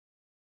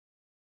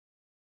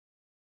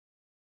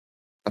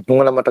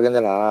Mula matagan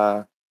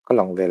nila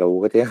kalong velo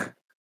ka tiya.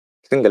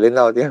 Singgalin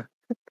na tiya.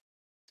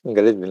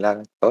 Singgalin bilang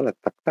tao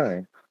latak na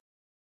eh.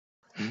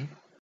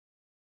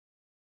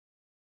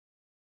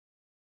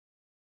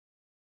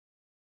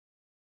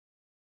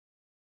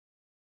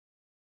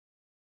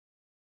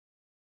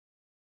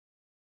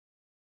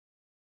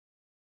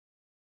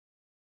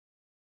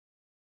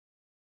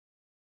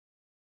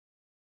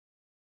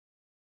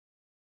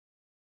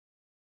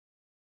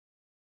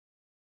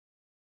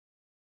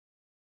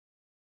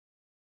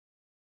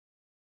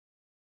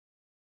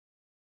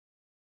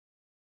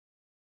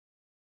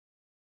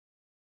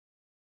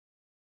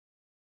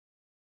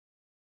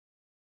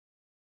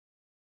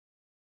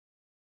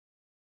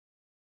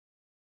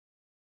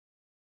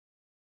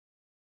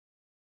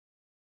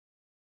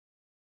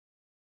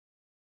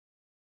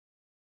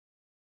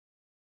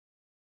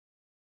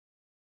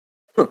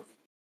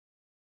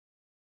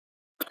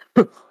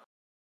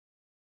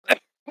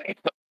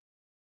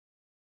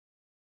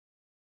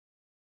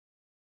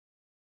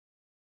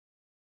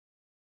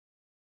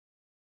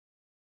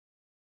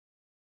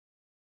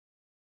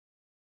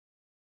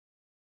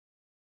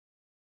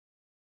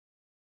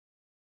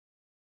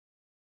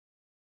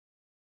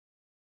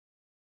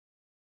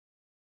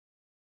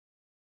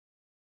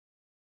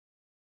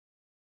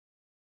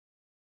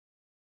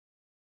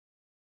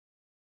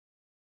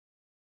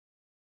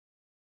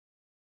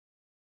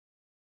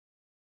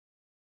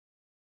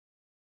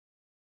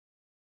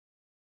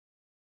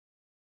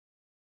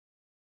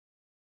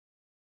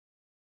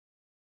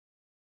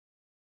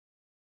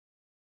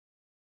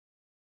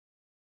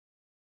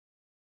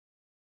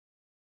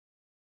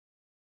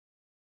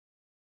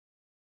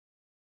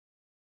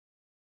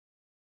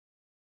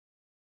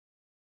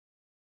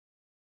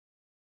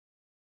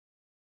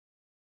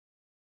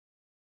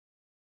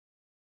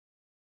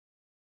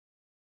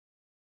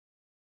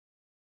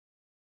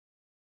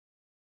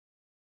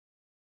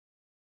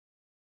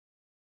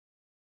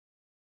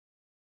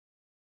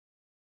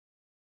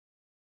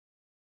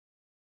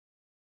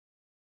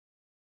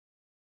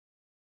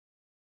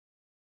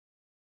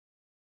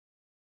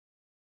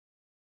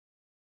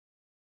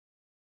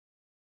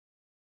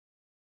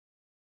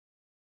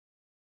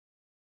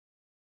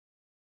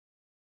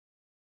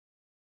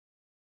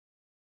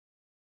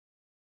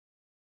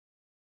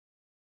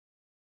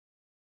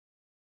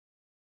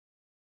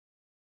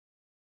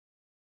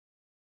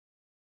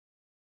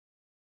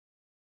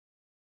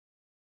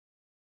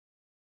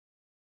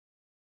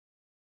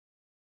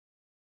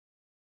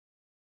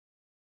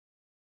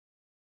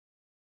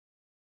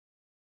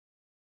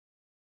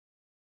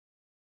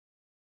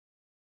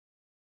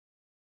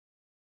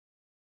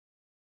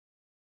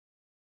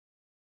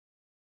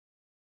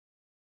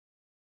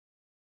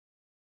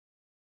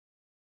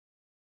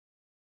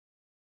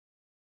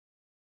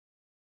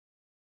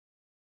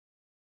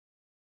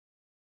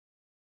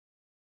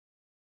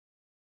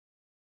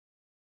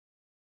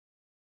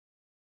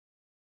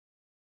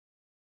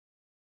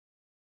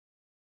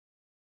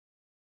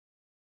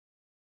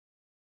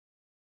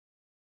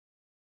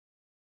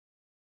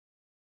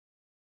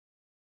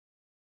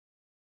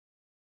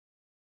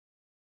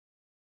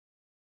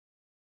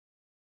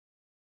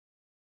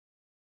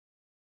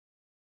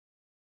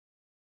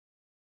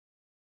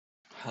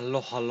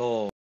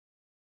 Hello.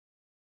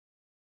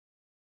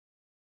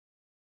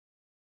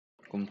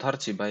 Kumthar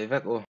Chibai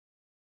vek o.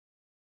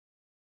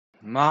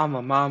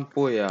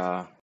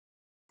 Mampuia.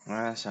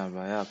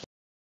 Sabaya.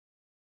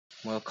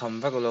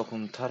 Welcome vek lo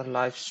Kumthar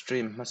live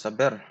stream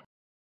masaber.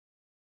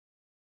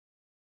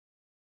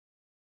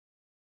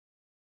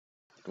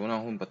 Tuna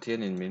hun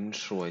pathian in min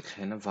sruai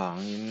thena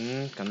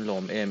wangin kan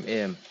lom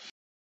em.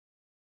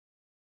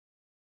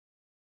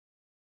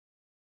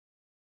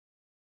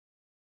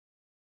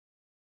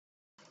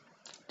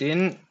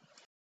 Tin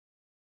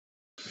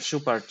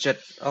super chat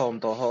om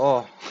to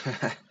ho.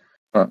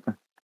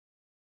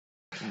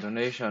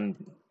 Donation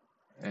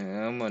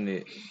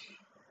money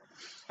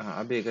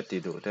abi ka ti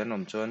du te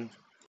nom chon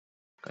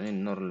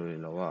kanin nor lui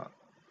lawa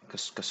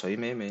ka soi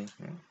me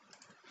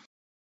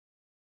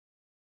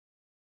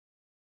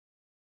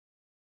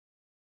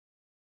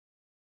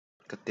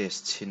ka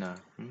test china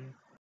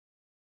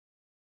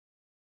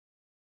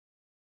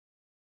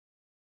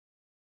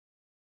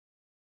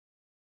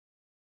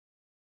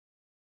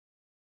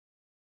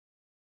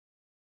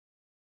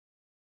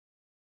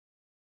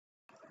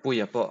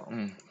puya po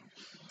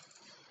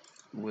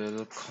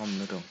welcome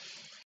na dong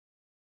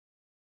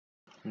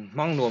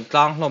mang nuam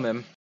tlang hlom em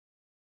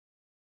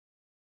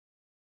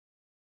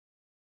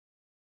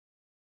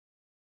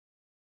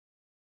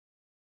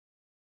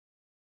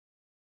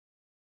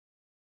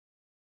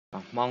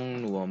mang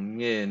nuam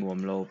nge nuam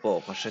lo po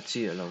ka sa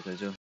chi lo te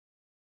jo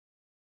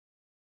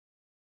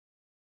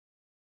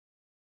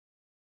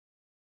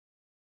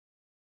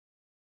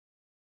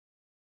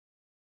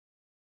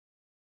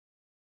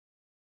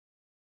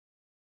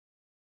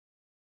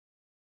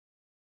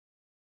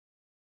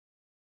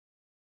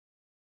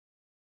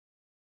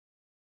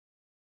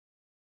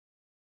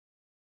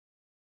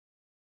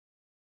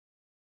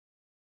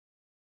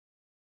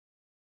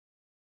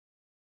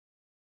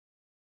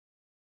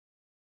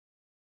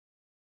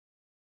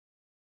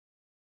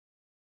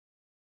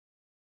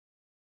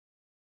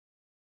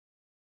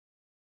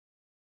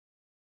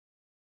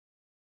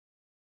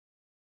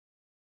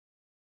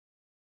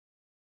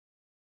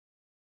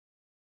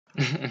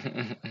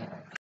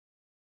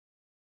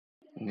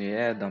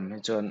nghe đầm hay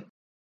chọn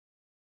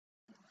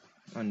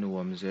anh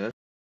nuông dễ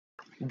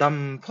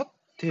đầm phất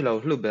thì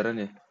lâu lúc bера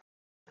nè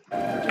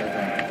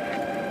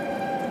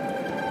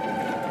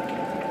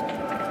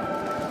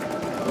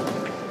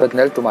But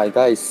nel to my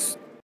guys.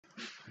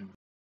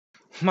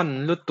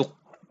 man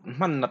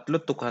nat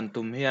lutuk han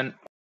tum hian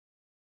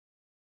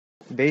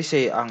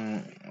base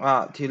ang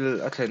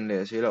thil a thlen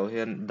le si lo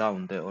hian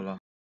down te ola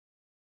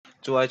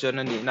chuai chon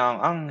ani nang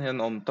ang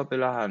hian om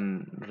topila han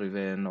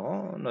rive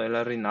no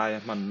noila rin ai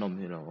man nom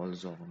hi lo ol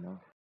zo no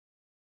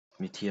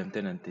mi thiam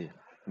ten an ti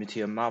mi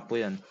thiam ma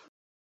puyan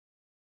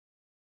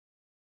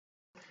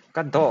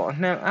ka do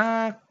ne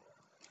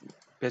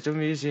pe chu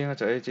mi sing a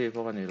chai chi pho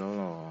kan ni lo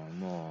lo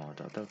mo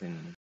ta ta kin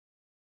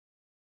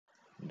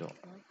do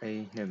ai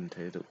nem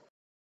the du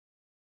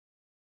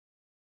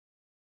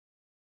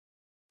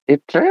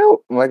It trail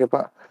mấy cái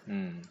bạn.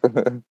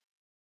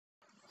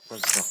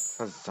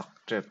 Pazak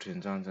trap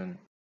thin chang chan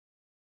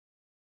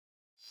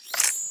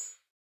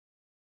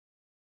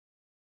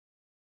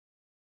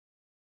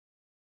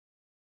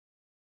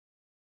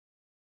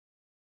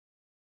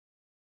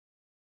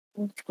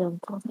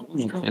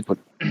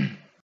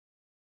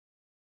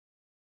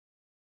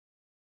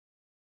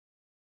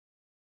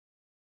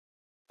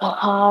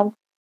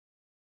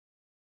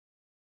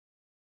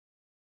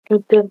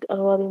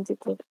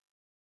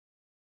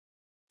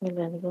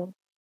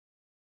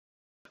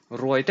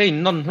rồi tay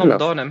non lom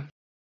đó nem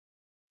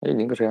Ấy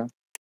những cái sao?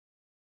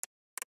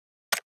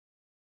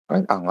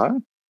 Anh ẳng á.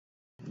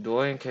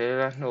 đuôi cái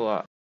là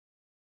nó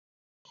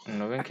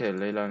bên cái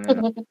lấy là nên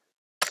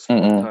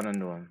sport thằng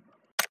nó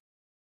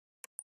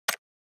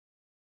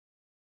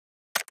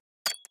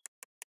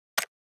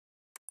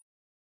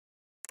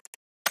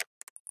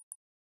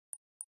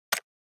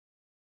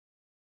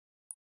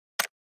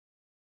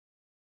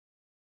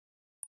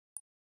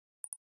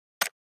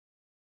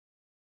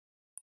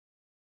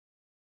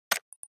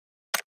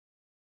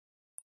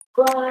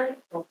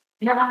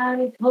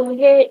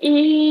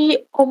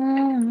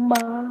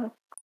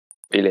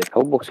Bị lệ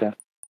thấu buộc sao?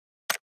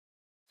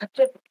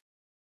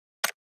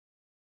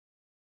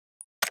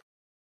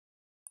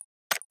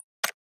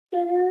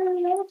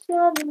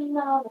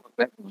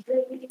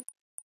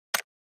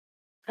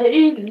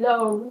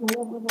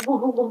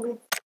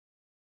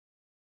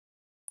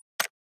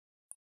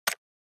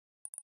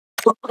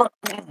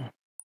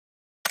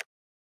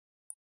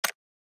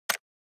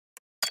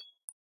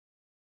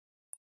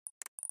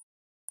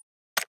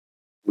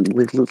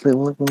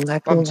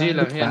 PUBG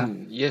làm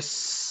hiện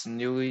yes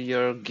New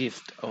Year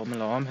gift ôm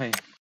lóm hay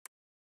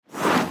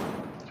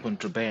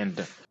contraband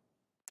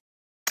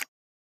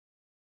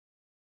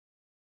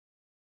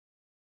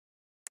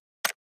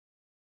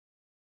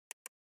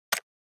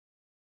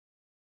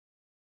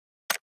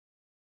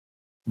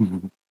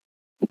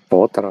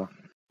Potra.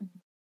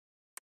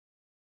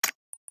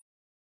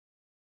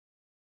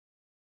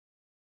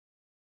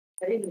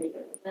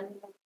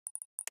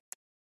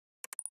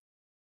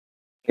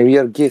 New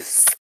Year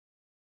gifts.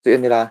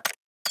 Chuyện nila.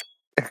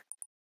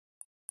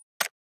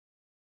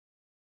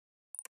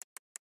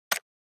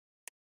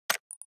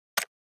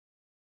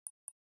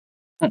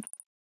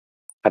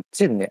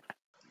 같이 있네.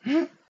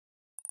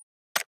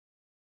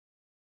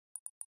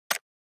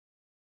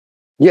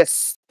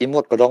 Yes,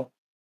 emote có đông.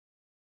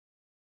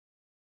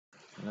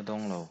 nó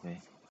đông lâu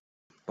cái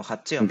bạc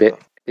hạt chiang Be, cả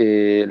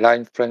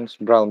line French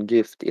brown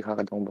gift iha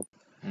ka đông bốc.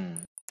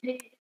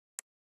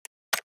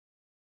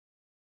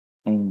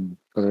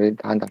 Rồi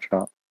than đặt ra.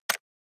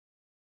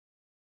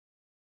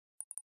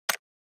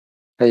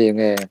 Hay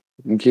nghe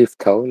gift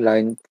thấu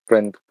line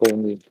French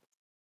pony.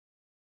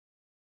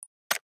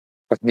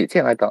 Bật nghĩ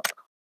xem ai tạo.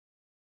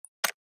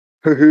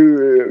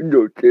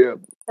 Đồ kia.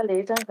 Ta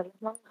lấy ra cái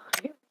món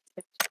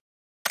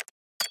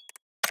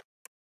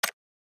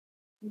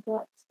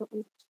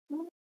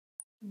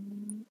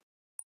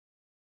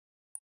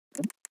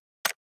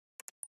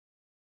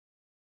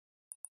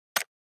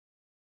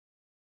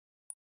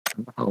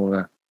Hầu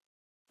là.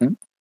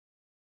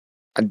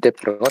 Anh đẹp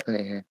rót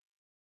này.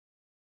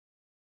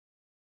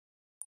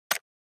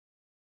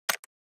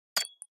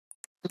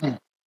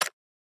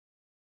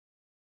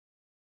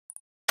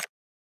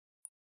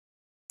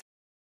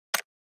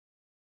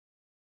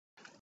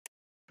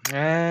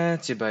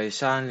 Chibai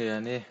san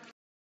liền đi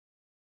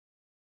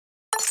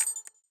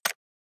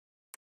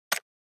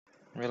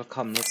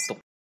welcome nó tục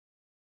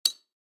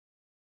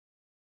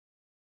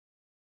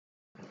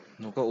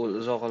nó có ul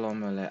zo cái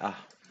lom lại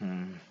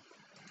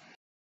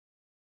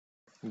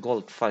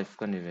gold 5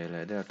 cái này về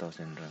lại để tao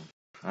xem rằng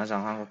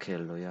rằng hàng có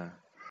khel rồi ya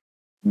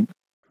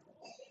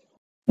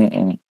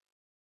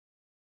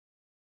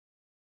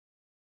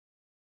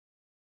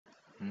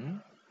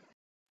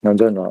Nó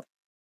đơn nó.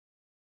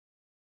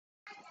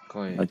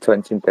 coi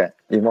Chuyện chim tệ.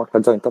 Emote có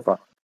join top à?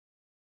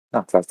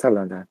 Sao sao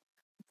là đây?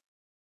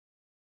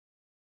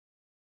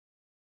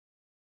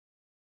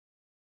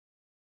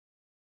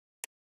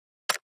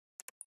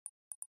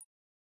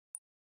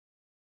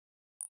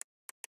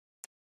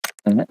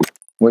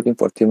 Waiting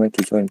for teammate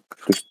to join.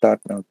 To start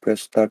now.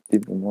 Press start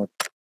team emote.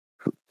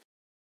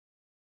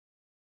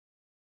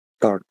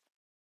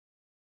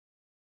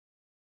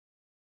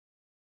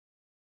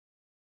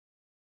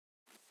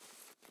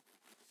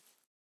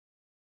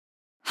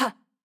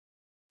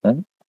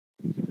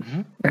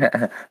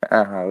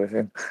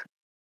 Housing.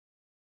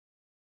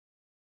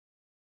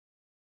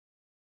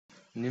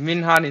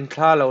 Nimin han in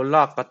thla lo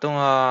lak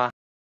patunga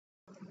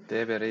te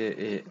beri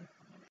e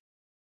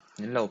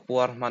in lo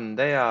puar man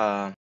de a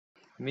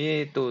mi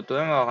tu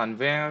ma kan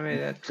veng mi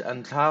an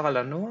thla ka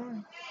la nu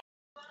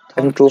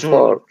thon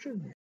chul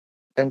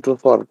Em tu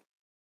for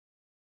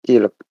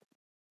ilok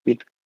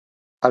bit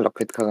alok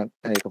het kan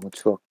ai ko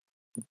chuak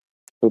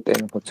tu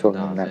ten ko chuak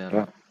da nan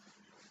ra vera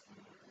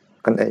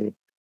kan ai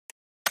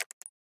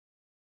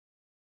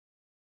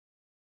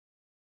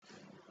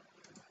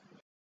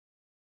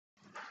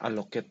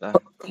aloket a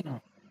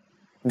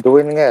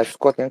duin nge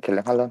squat yang khel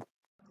halan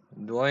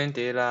duain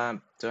te la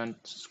chan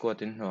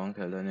squat in hong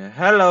khel ne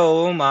hello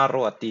ma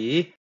roti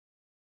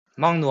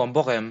mang nuam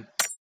bok em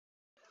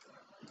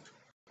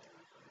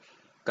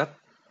kat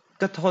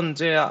kat thon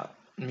che a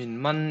min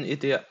man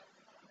itia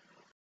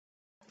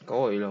có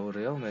oi lo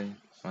reo mai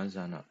man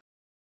sana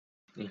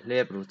i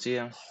lep ru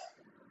chiang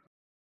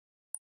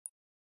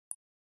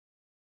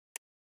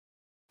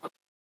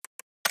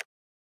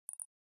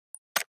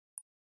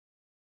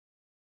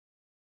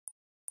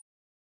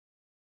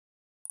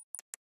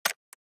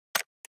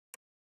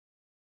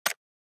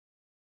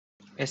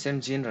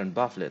SMG ran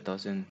buff le to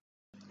sin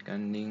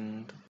kan ning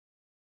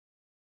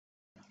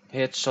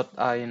headshot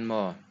a in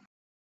mo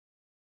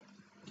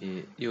i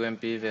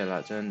UMP vela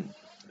chan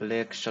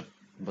leg shot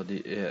body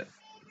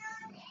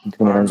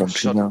thing nan arm jam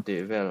shot thina ti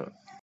vel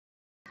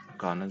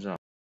kana ja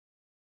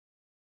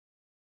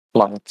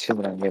lang chim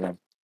nan nge nan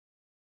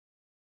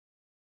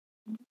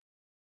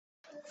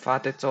pha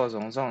te cho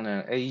zong zong ne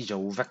ai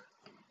dấu vạch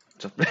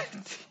chụp lên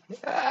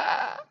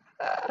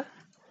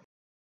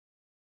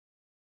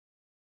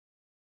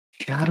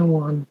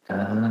Sharon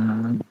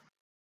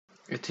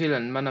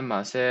thilen mana ma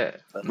se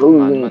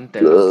man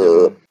tel lo te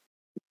mo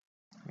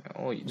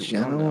oi du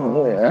zong ne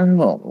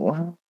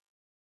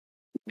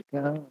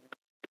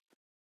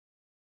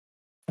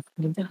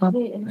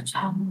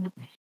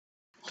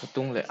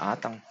tung le á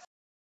tăng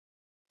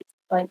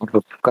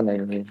cái này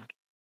thì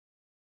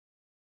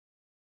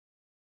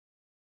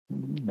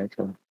mấy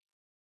trời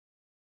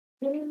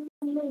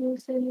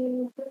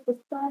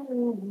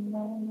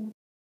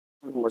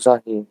một ra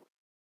thì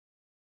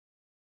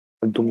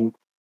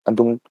anh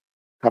tung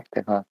thắt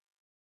thế ha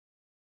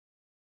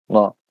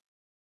ngọ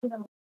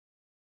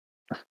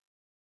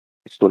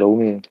số đâu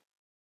mi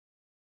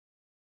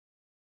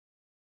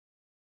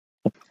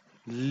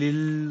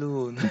lil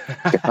luôn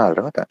cái ha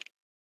rất là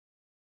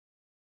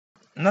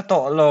nó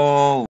to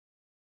lo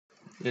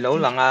i lâu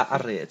langa a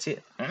re chi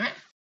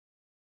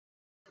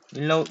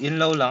in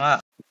lâu langa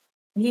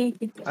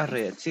a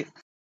re chi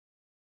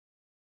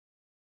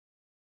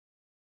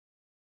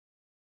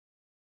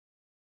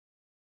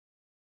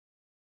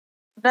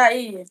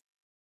Right.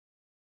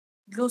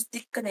 Glue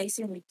stick ka na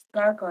isin with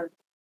sparkle.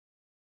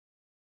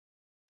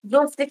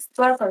 Glue stick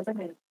sparkle ka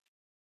na.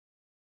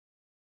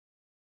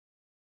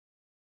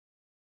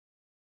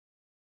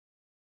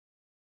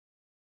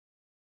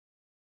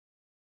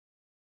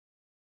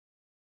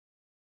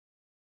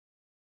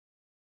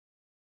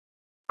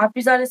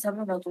 Pizza le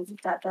sama na to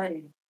ta ta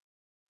e.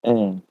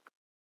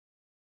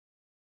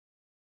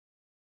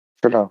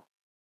 thế nào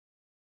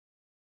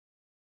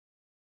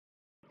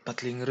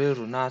patling re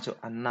ru na cho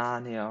anna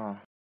ne a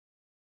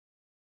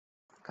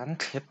kan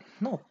khep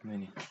nop me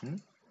ni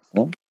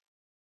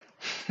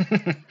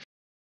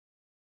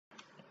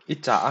ít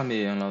cha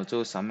ami yang lo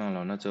cho sam yang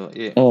lo na cho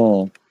e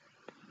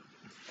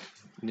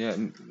ne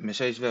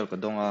message vel ka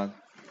donga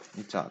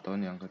ít cha to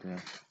nyang ka te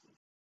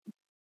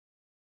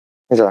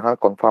bây giờ ha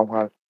confirm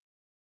ha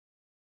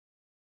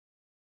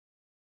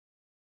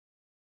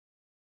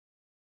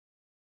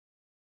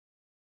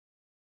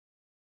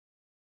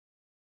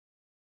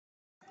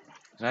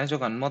Nãy cho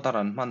กัน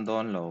motaran man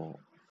don lo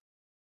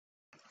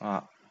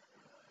à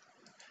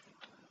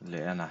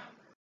lệ na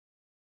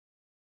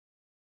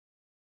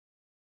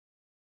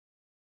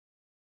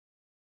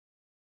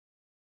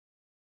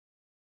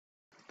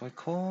bôi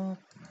khô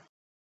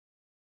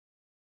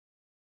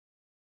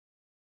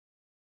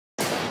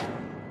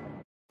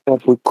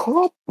bụi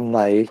khóp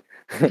này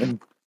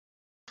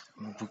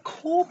bôi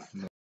khô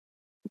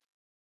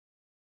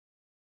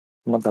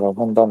mà tao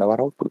không tao này bắt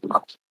đầu bụi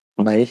khóp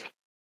này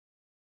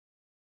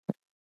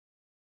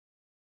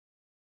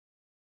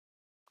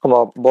không mà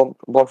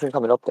bom xin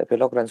không bị lóc tại phải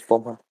lóc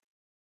transform ha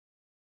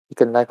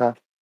cần like ha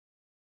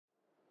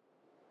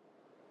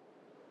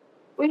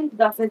Uy,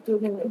 da sa tu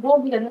ni. Bo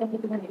bi na ni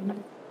ka ni.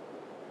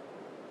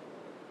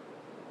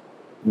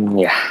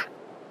 yeah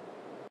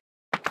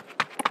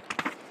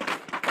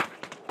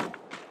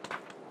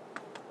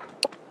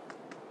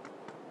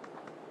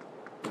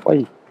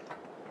ôi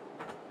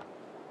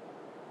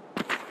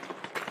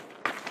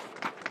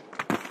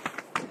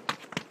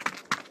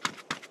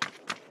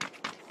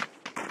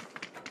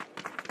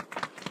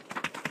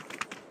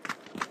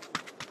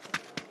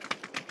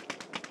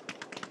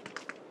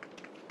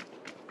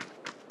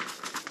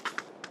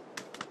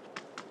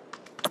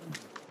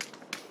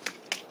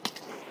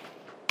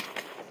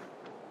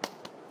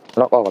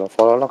lock over là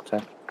follow lock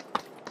xem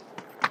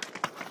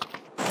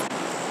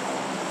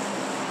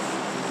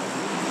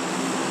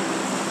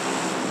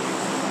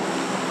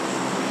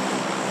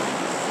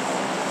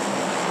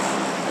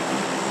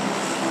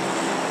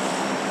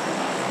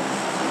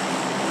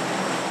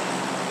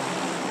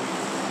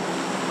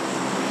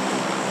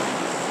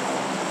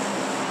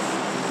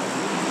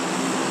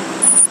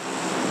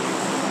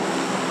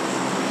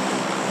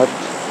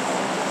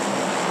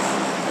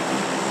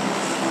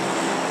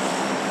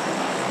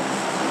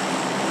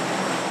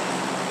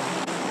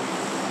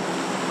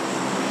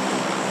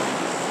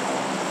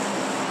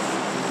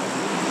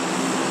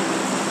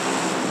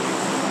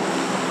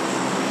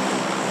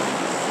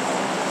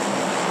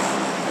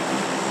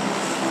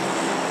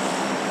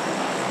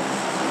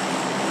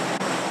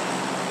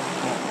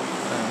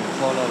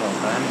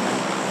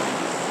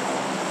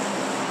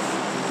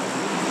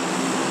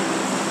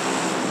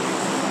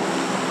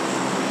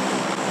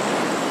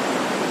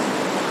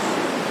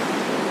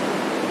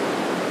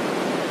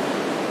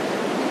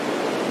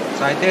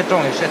Saitea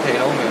trong thì sẽ thấy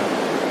đâu mà.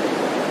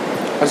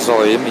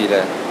 Rồi mì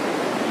này.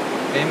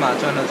 Cái mà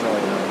cho nó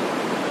rồi.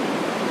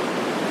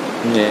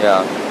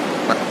 Yeah.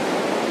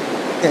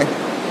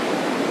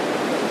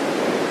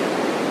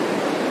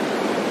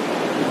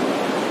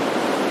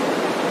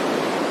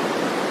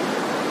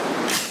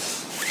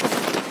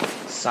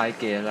 Sai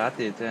kia lá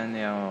thì tên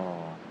nhau.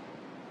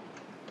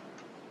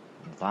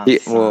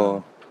 Điện mùa.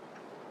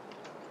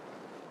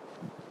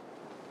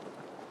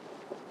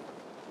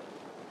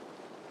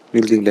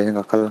 Building lên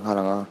ngakal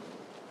halanga.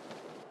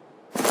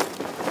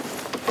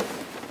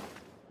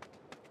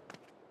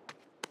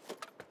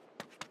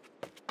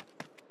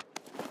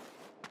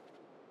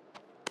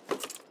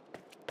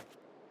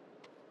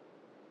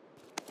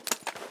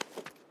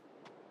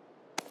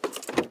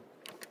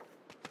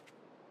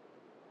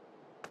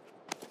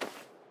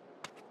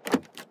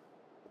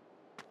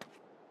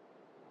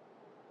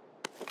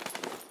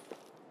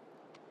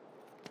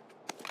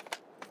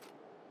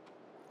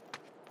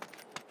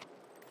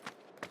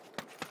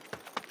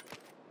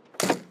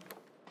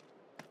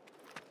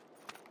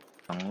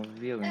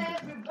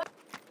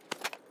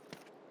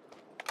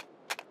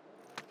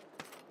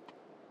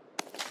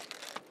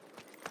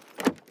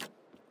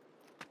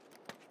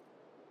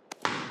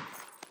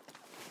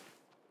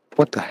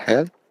 What the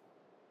hell?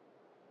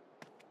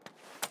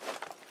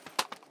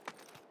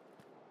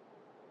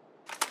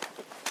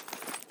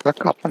 Các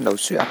cặp bắt đầu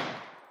xuyên.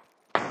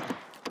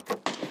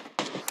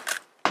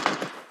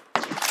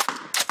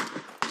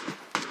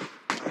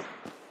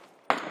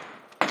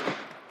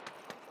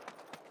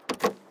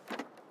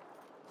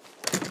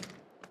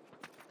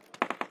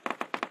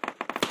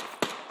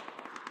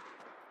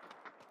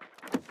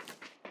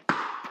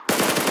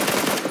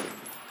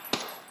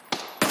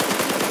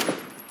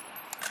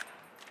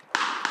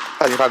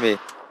 Kami.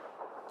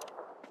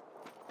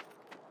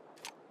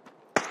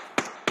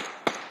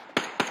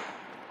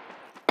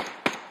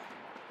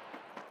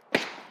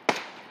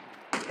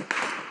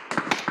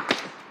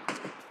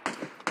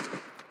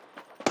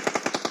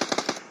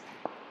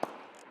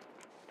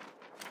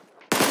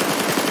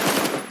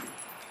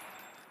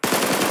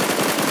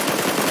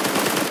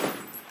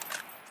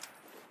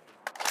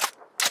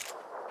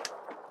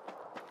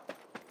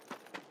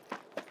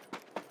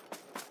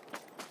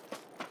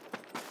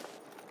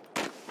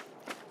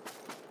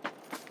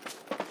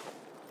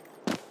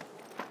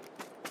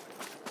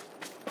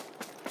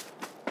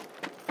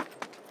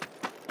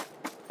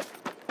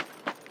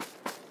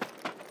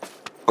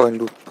 Coin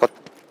loot pot.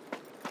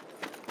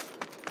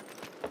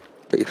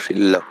 Để xin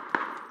lộc.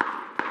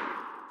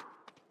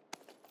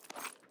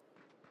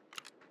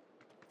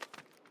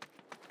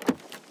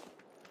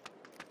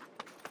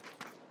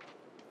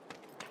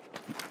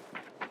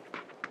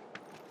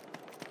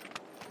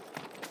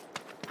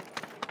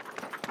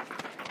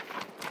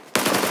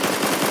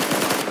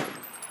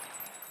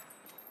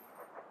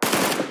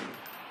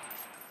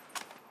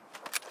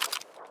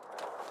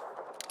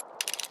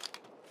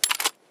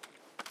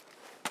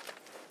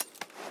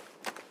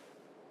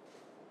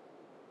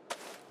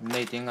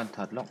 Này tiếng gần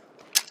thật lắm.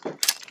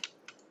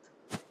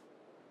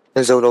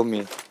 Cái dâu đâu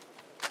mì?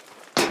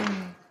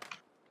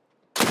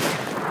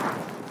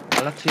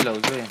 Lắc chi lâu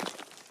rồi.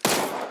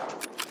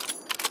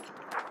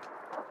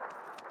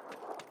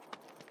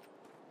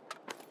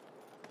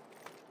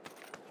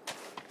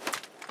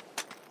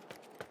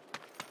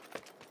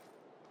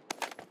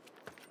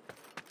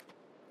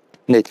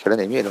 Này cái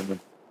này mì đâu mình?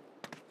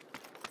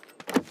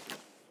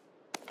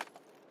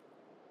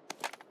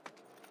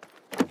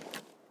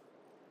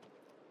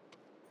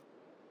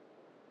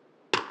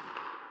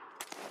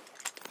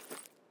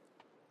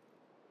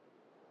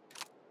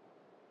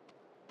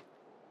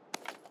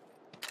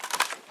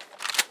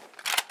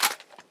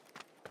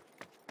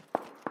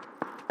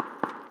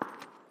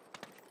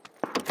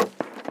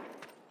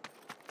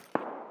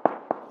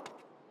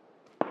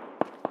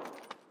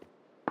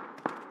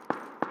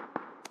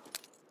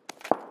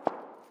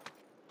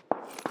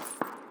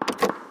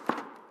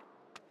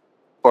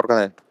 Cái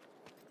này.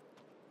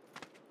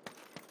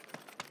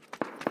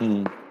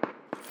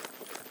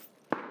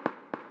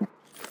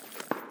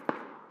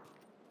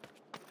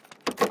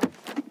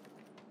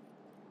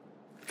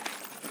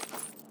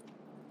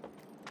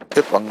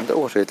 Tiếp bằng đỡ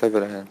sẽ thay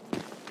về này.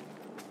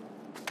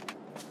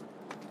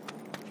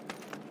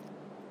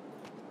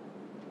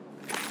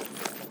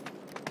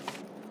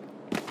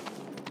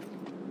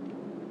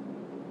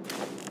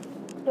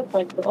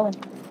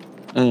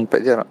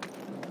 Bây giờ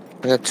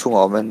nó chung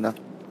ở bên đó.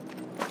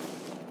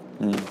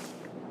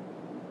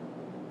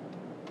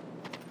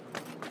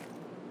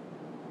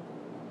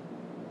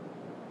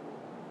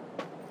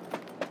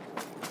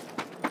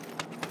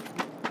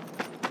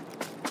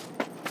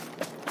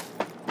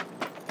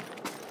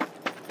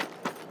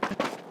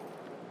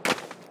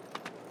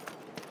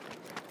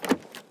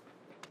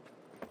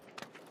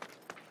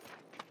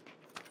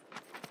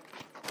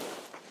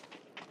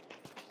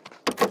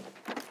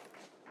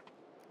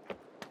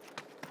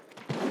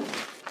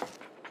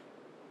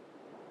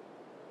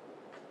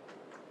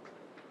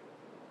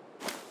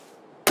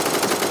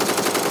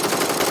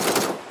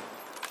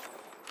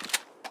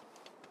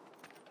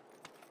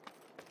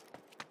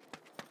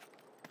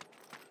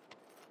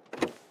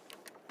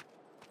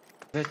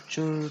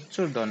 le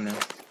chur don ne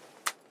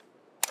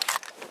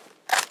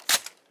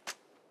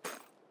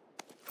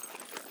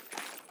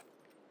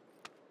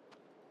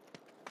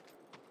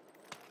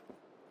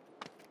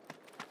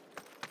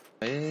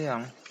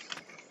yang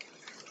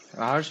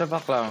har sa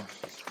bakla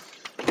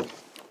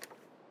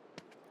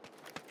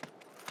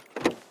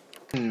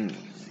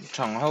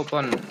chẳng hậu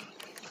pan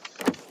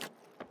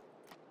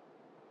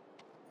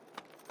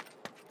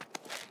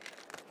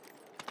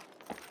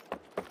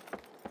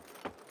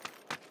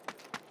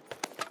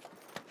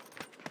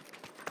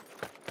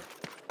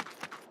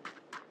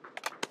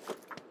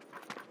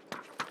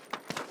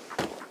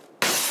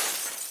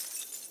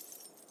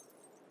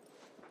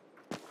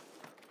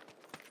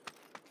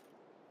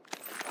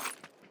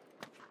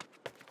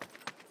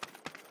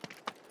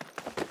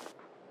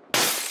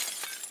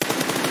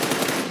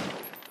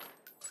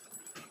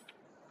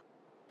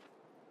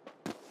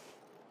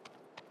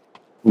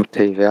một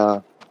thầy về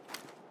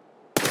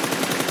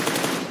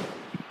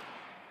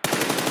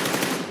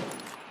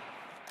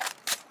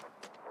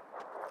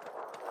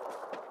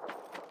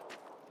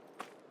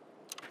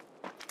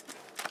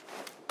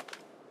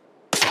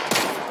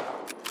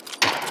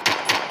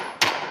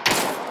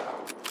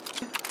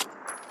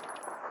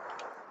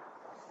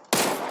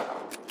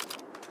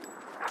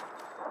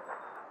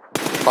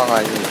bằng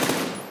ai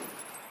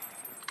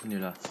như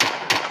là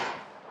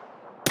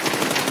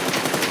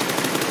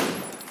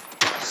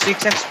six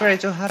spray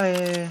cho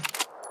hare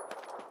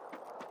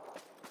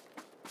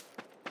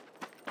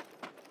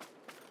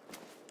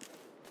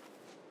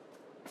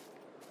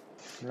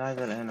lai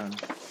ra lại nè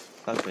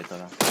tao phải tao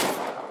làm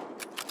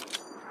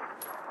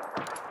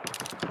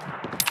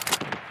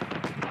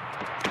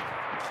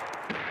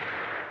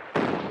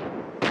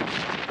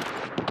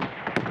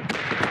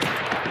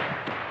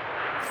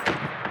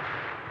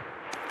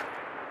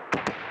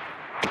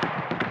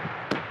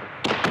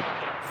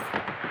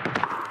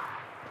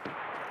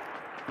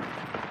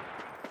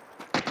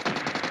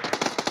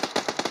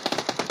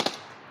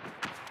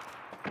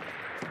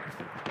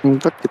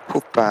ก็ติด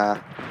ผู้ปลา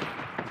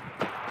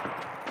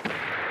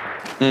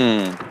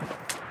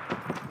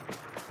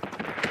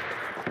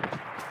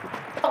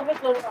ไม่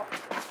เกินหรอก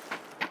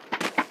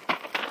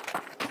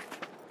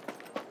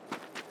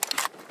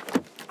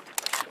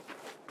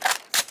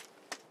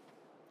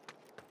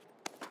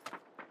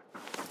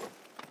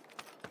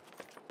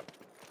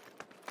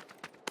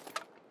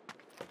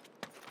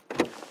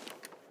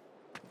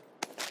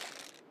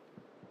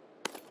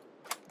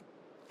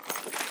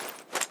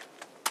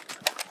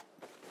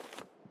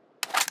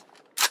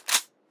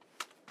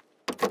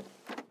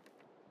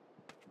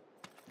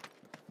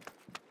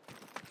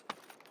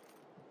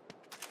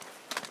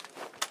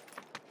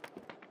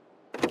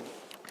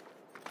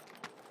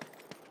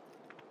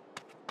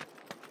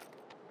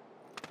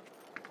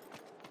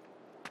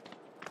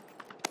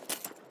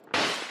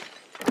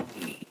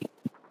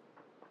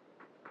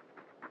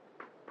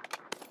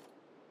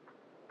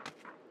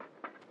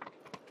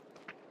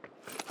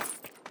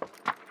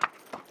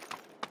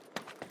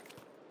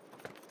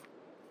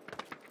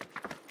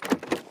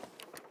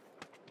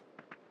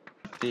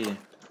đi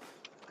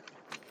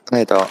ไง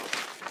ต่อ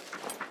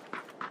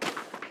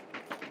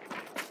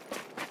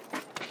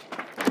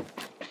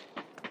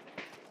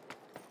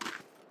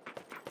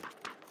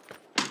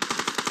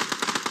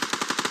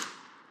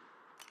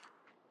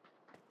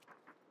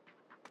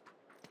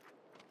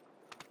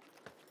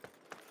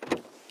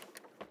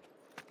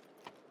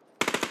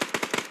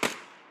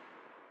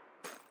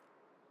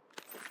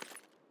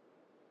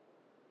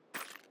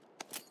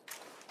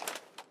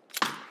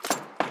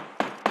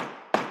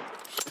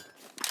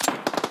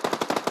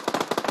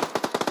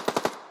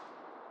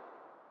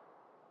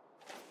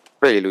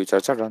spray lui cho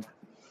chắc rồi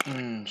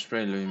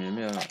spray lùi mía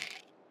mía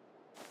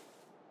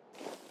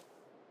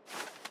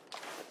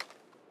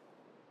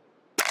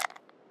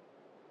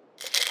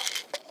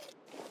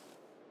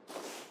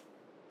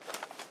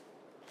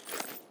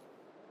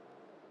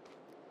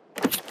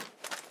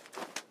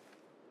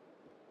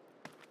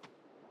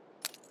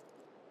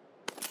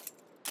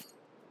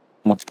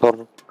motor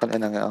kan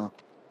enang ya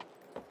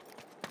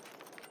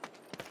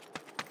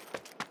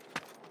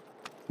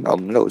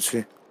ẩm lậu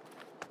chứ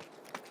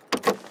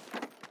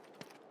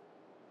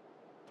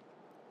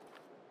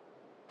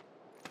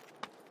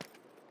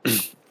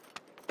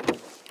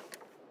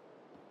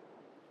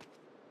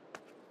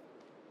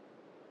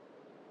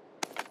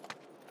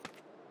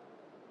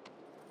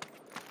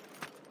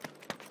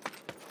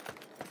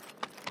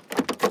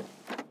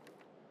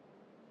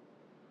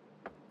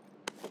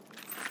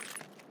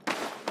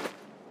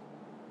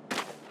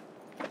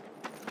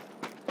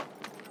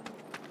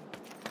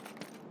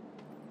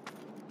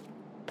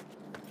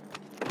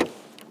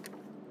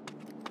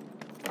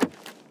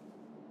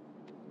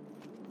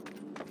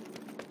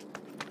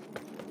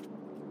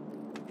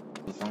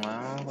thằng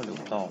má có đủ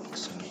tọt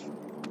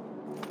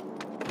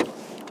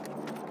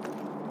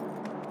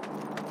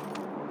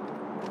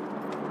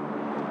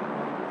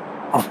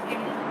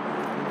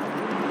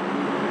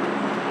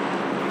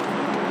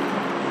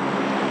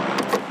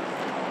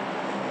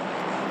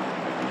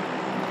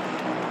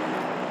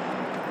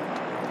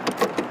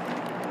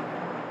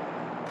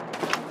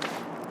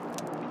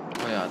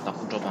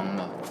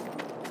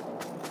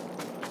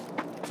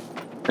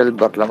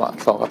Elbar lama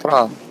song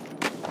atra.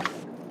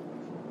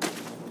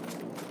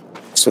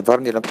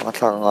 Sebar ni lam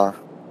pangatlanga.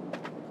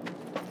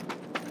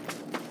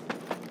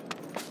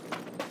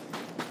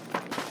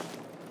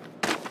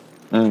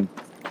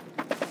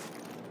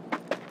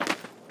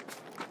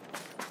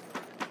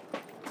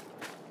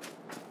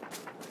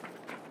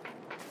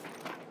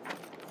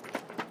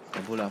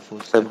 Bula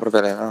full Saya step.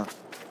 berbeda.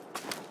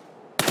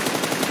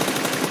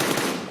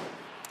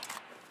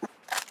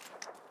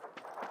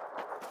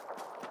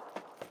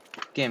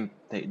 Game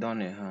take down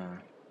ni ha.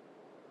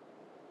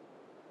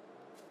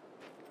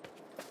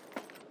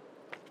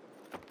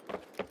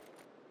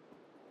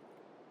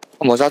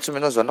 Mo za chu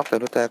mena zonok te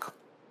ta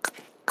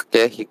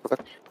ke hi ko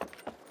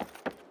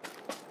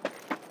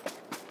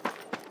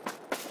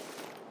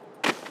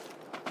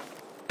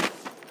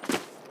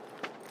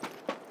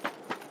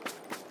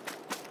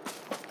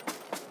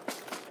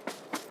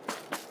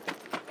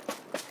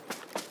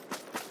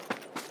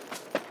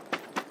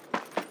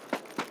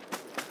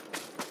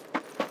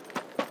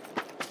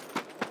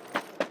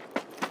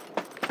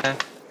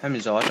Hay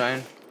mình gió cho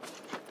anh.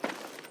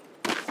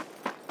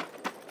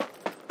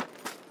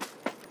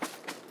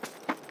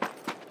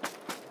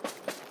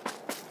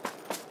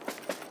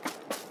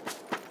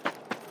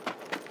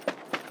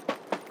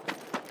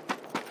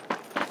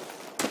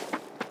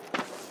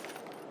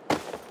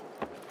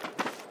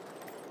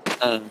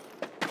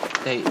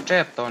 Đây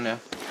trap to nè.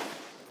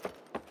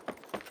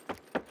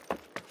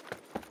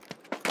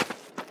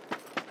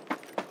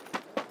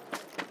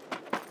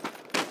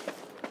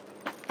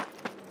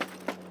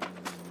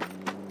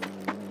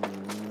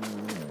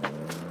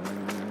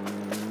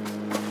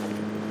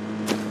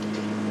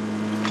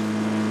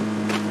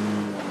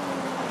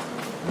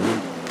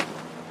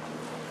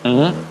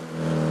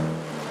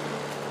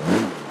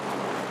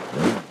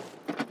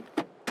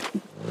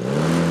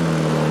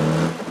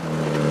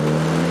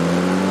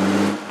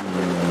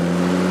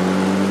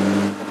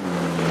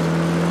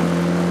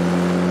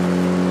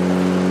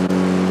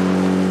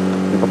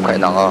 phải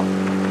năng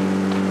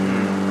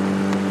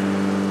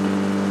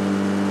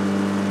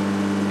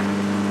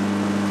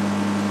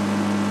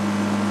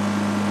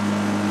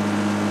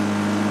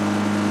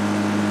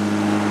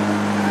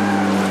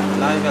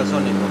Live al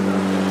sonido.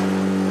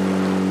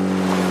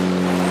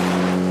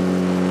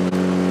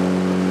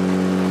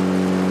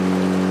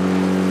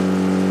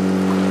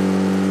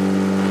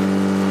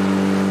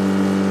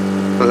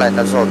 lại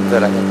nó giòn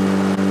rồi lại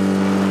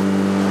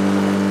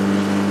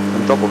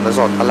choผมnó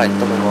giòn nó lạnh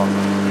cho mình ngon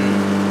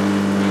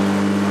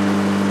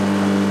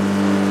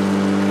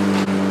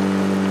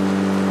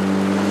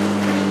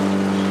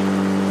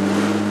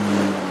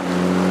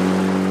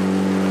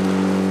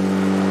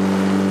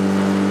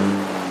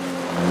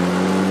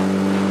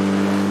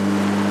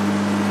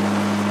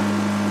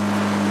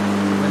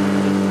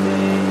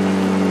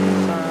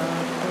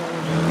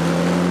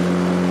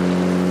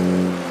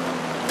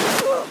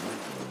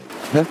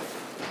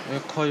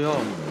커요.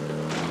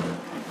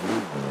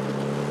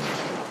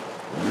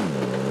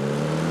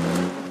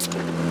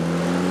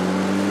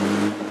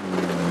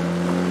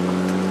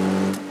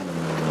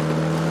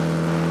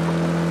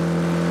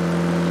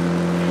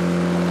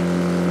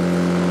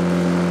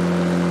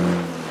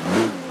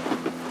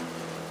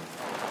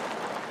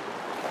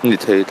你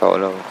thấy tao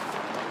đâu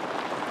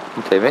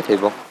你thấy mấy thấy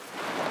không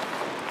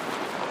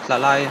Là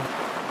lai.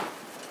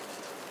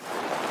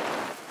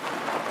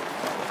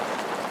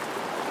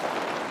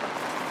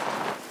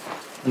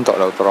 tao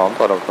đâu tao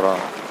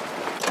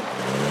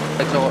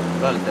Cái chỗ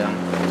đó là tiền.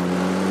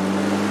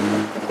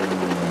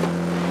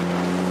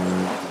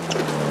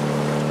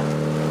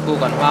 Cô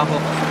còn hoa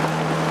không?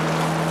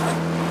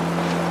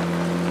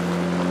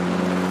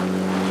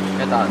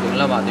 Cái ta đứng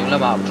là mà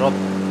drop.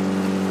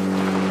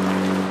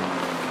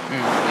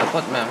 Là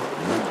phốt mẹ.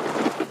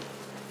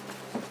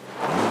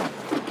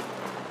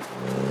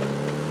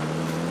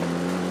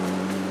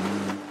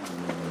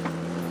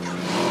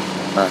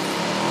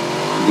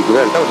 di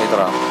gue tahu nih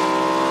terang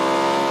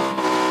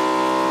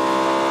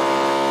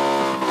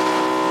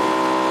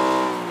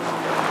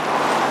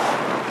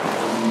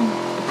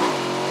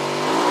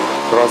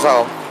terus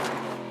sao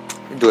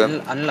itu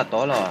Anh là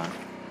to rồi.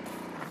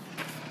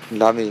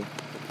 lami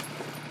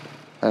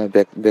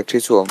back đi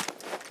xuống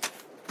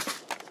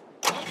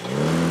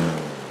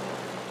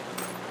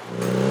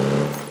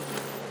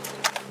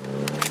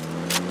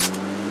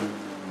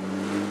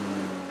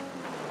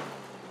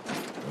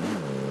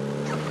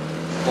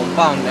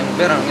Compound yang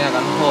berang ni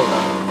akan hold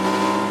dah.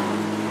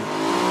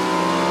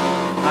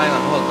 Hai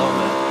akan hold tau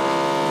ni.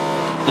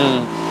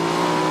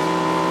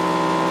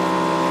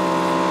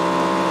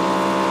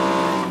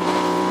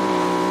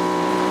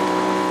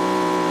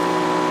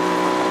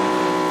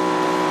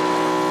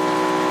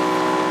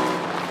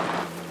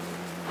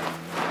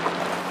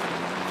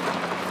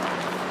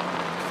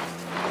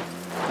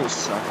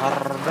 Usahar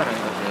berang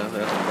dah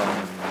dia compound.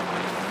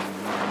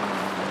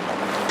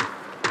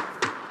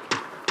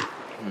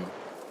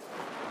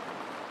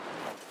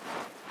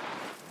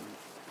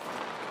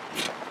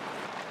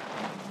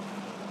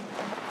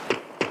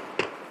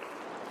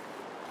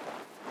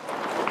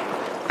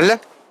 Lẽ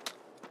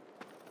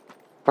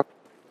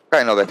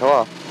cái nó về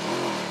thôi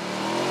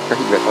cái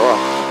hít về thôi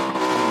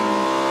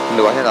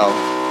nửa thế nào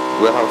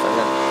vừa hao phải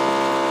hơn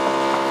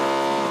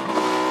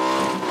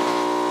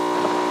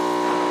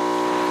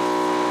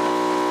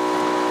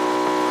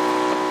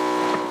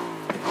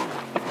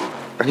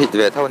cái hít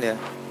về thôi nè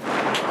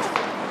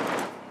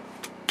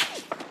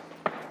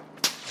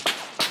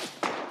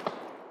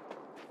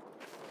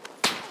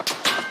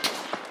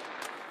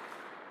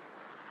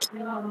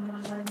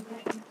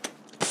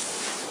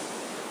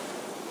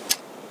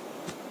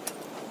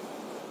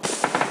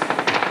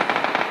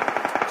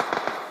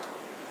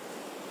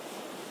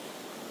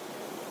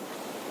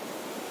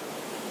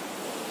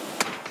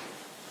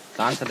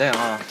การแสดง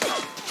อ่ะ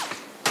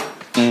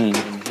เ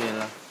ฮีย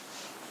ละ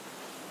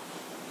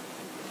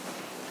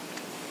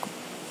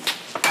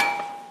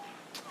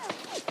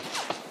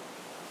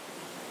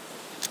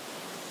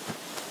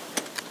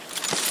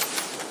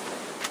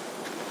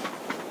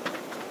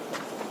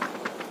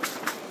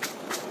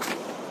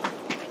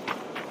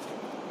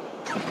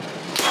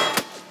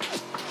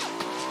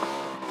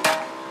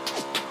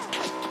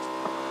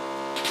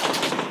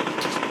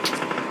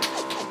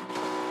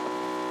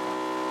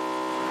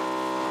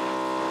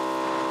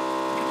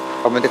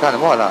เขาไม่ได้ฆ่าหนู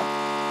หมดล่ะ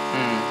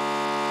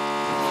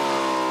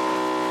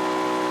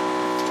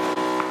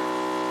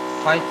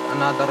fight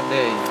another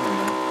day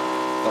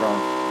ตรอง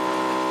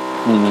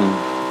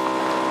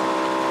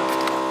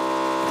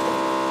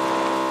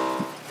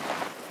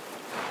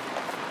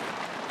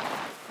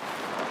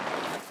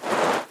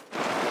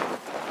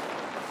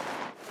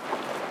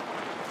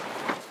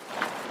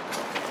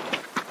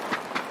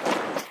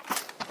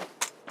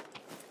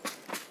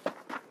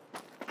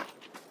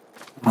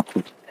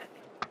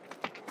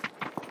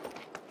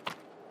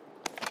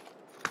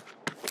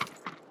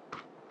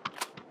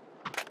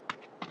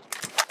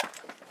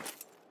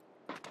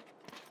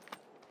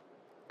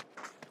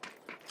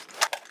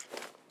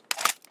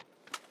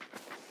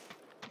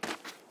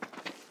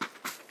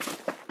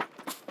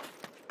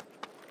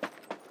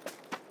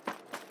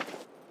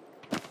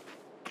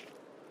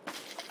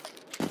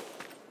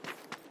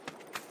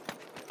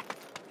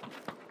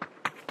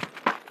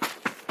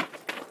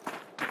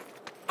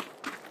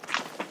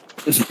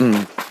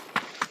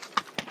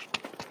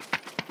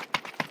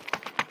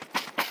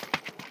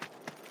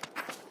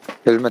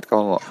헬멧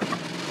까먹어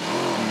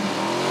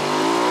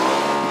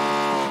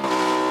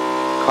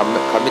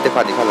감 밑에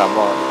가니까 라모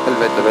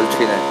헬멧 레벨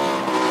 3네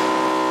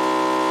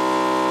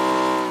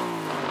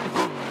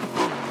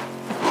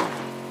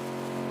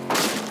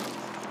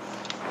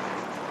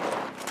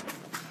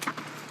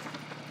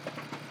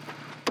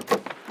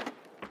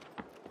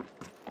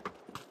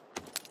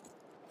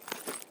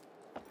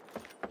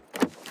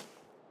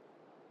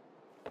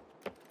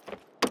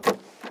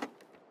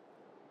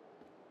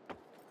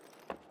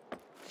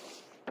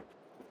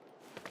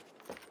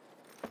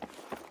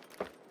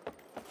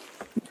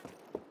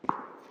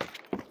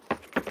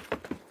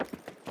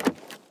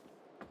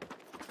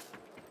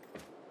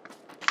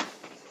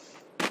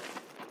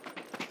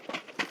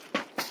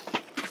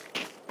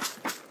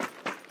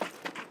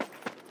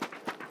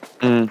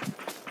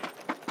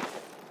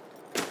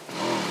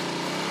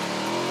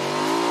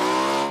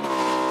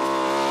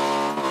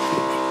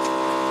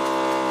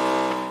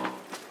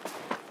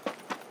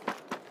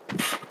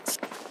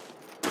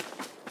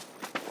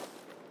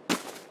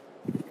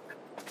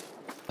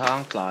ทา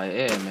งกลาย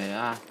ไหม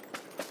อ่ะ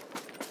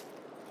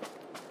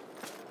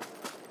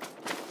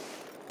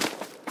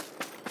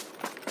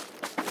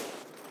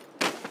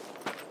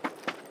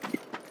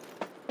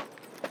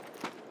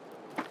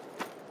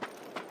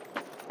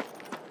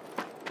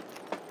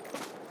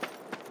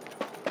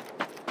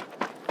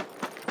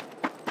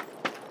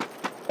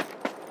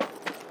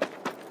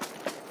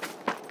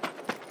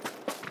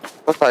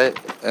ก็ใส่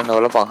เนา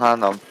แล้วฝั่งห้า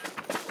น้ำ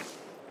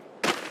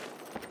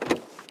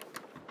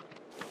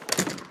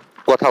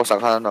กว่าเท่าสัง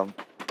ห้าน้ำ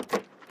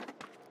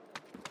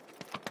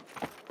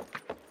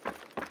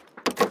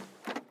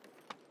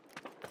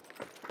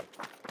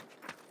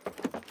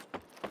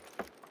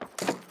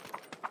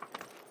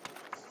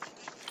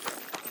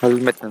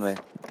헬멧นั่นไหม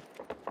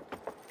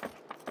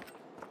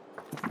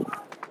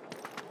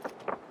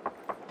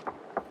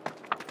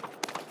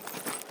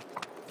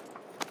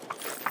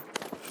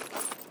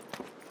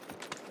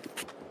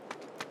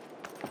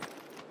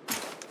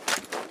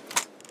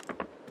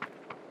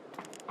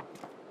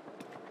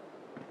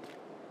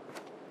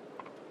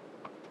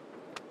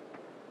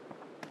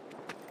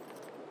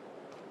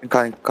ก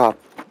ารกลับ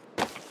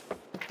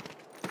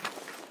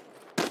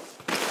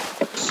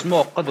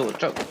smoke ก็ดู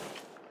จ้ะ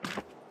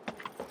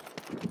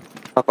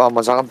ako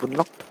masakan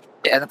punlok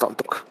yan na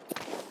tok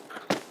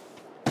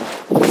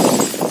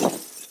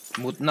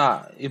mut na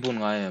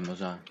ibun nga yan mo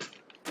sa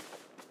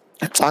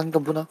saan ka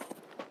buna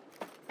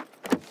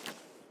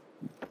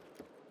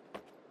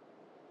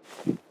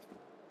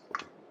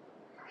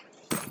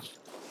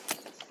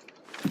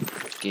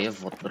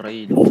kevot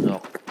ray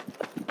dok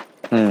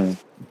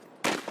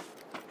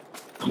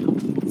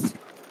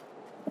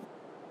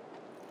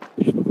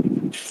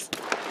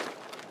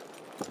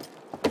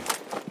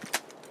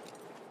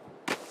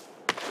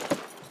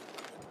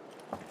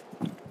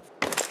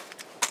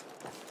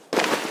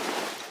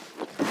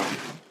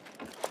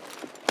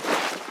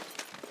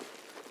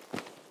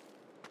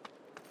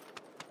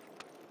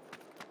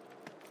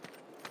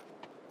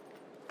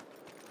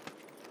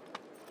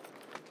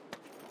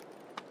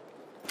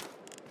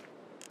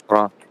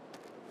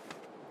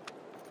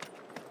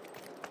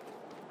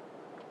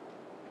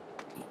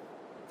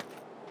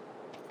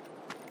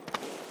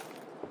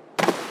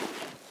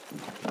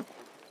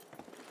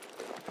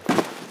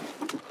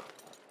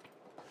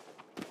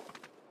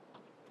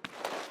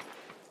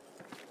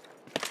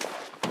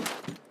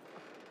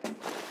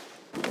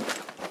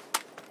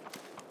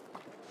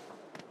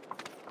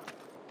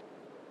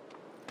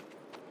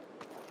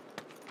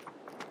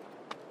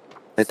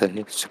Đây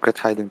tới secret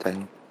hiding tới.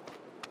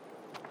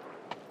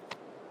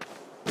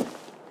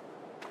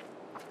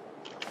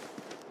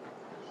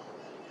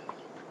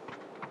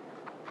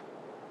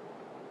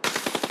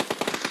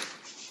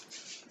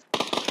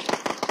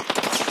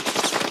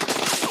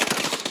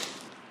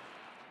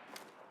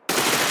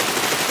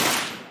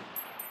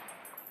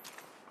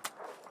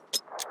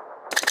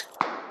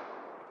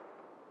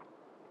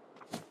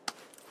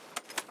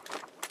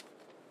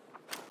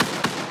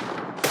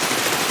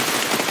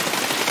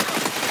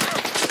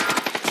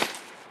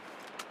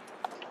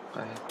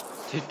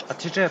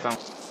 Thì trẻ bằng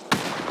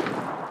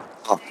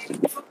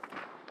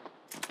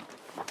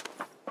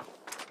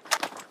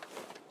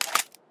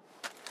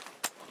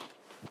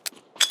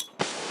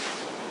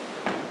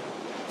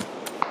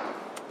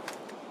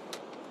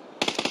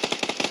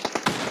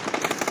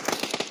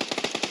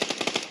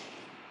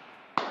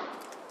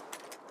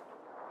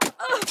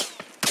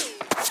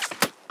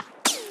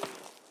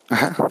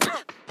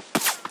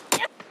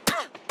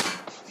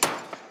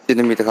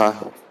Enemy ka.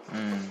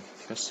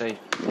 cái say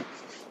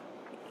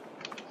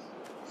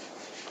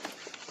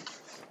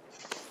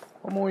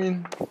Come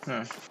in.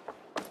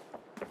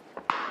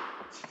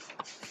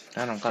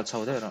 Cái nó cắt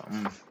sâu thế rồi.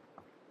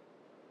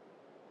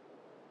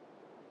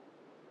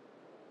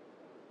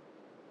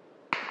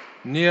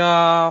 Nia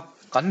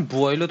cắn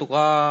buổi luôn tụi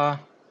ca.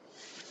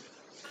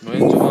 Nói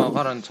chung là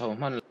các anh cháu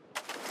mà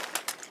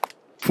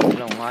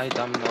lòng hai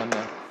đâm nó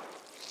nè.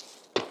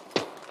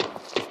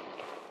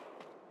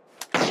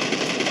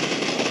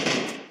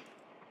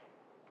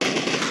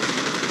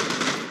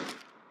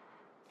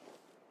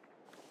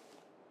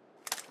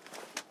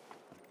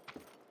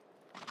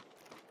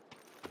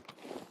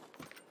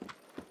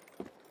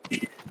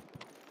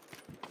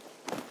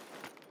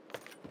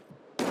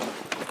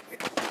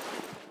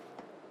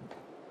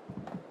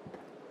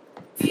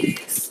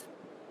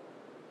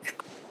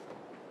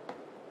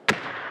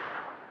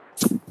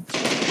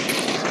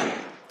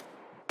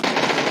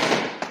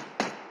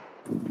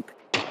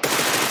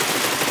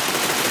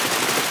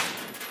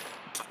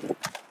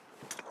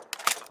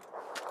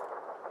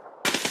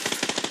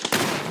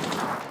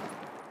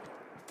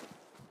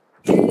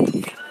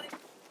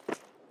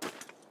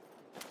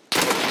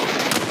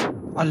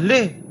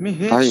 Alle, mi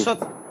headshot.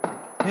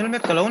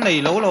 Helmet cái lỗ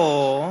này lỗ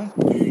lỗ.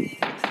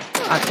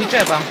 Thì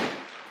trẻ bằng.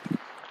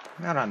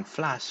 Nó run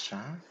flash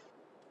hả?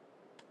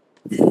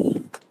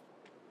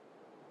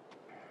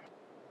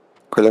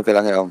 Khơi lên về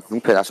là nghe ông,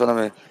 mình phải số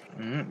năm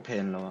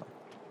Pen lo.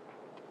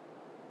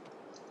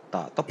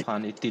 Ta top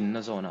han itin na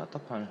zona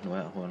top han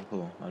noya hon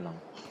ho alang.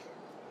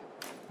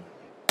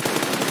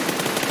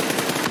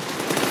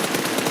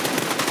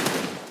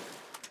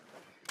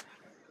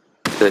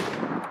 Đây.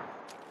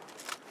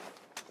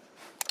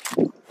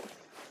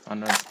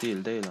 Under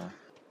steel đây là.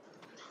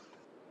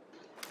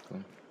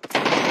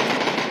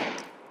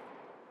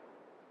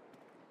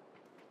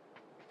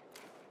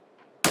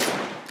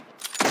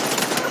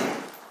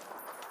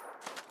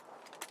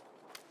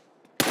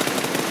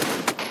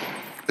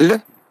 Lê,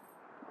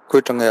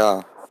 khơi trong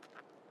nhà.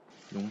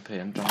 Đúng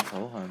pen trong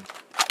thấu hả?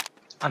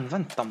 Ăn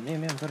văn tầm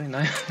em cái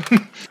này.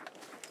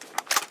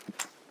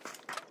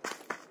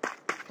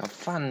 Cả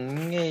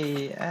fan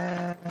nghe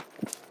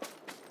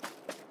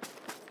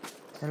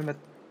helmet.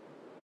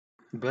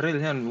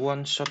 Barrel hand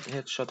one shot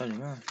headshot aja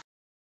mah.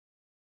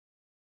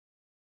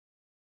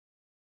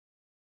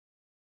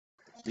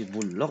 Di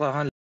bulok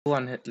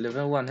kan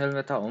level one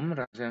helmet ta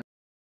rasanya.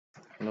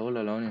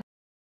 Law ni.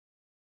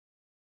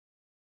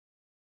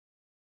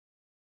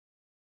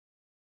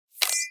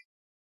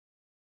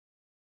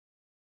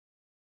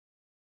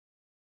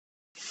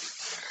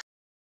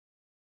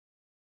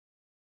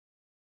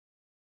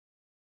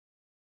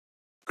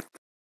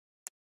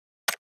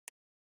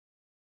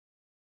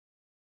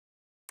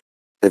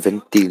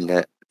 Seventeen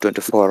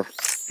 24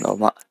 no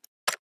ma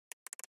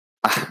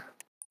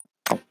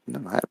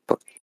nang apa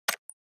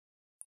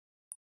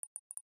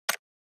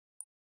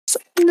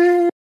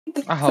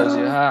Hau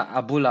gì ha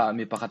abula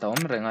mi pakata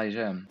rengai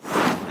jam.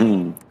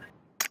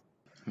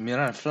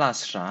 Miran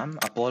flash ram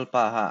apol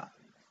pa ha.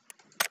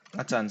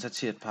 Achan sa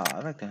chiat pa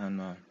vek te han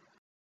ma.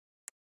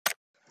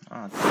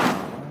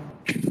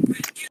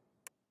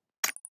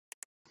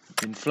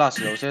 In flash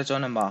lo se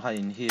chon ma ha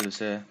in heal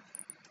se.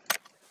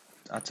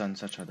 Achan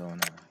sa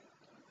chadona.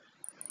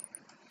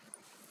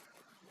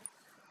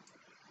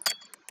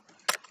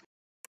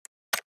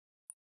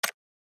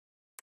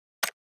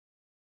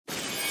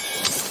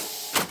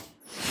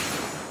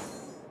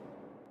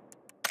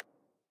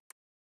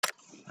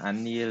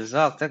 Anil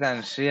zok ta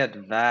kan shiat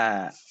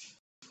va.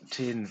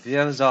 Tin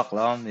viêu zok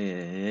lo mi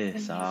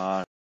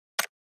sa.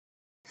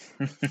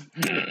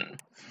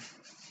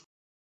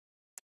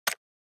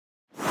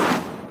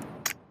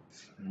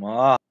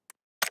 Ma.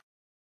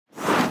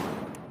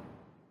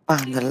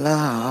 Angela.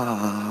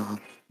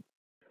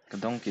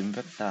 Kadong kim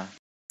vek ta.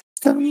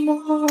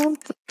 Someone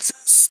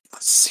possess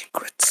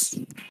secrets.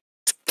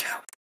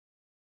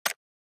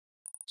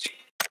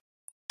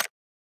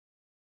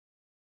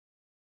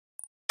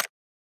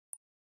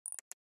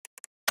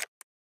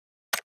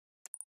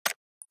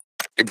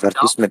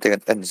 Advertisement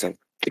dengan Enzo.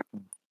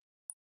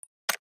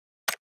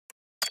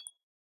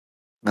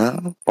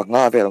 Bạc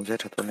nga về lòng xe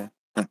thật thôi nè.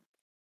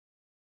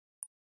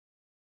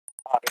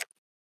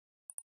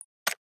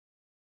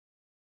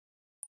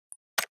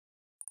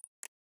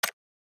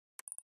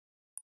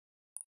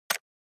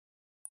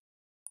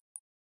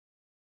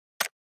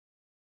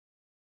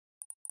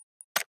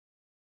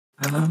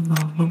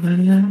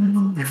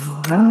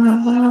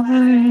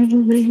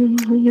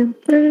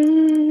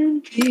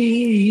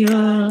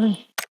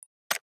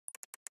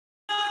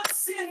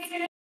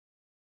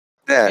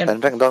 Nè, tấn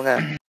răng đó nghe.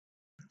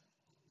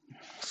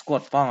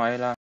 Squad pa ngai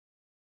la.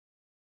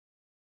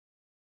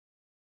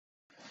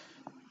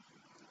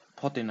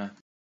 Potina.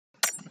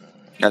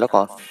 Nè nó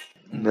có.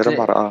 Nhớ ra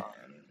mà ra.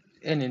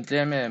 En in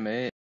tle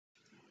me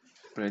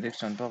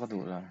prediction pa ka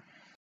du la.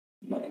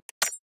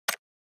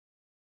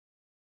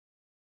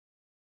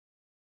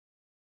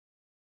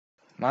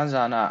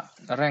 Manzana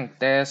rank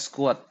test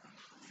squad.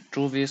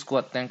 True V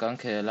squad teng kang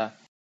khela.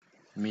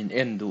 Min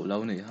en du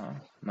lo ni ha.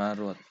 Ma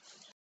rot.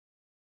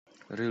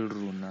 Real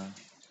runa.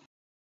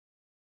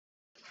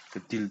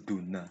 Ketil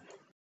duna.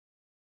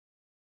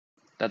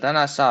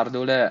 Tatana sar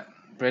du le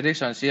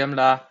prediction siam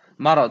la.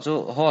 Maro chu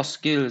host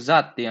skill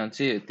zat tiang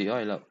chi ti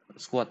oi lo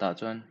squad ta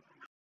chuan.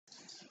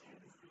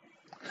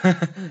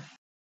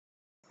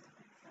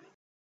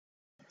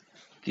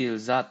 Skill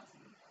zat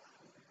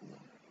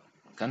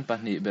kan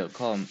pahnih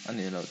belkom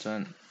ani lo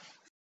chuan.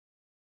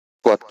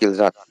 Squad kill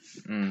zat.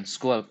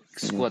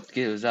 Squad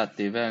kill zat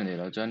ti vel ni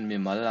lo chuan mi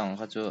malang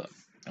kha chu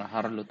a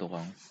har lu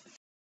tukang.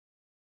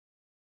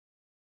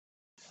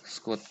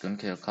 Squad kan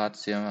khel khat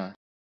siam a.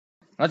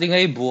 Ngati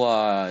ngai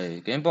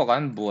buai, game po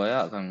kan buai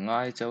a kan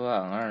ngai chawa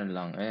ngar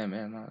lang em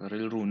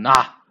ril ru na.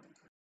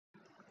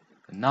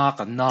 Kan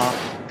na.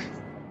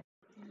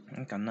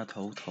 Kan na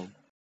thâu.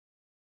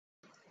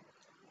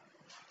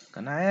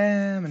 Kan na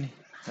em ni,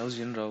 đâu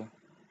zin ro.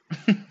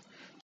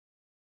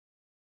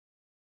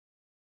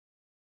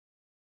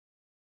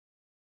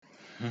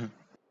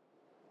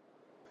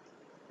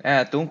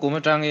 Tung kuma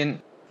trang in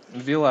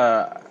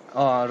viewer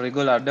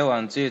regular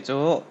dewan chi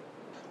chu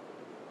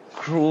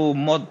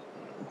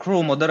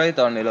crew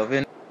moderator ni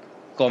lovin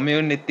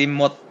community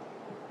mod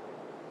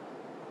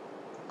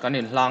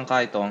kanin hlang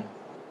kai tong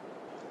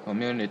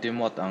community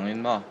mod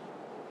angin ma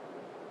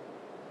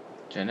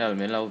channel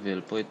mi lo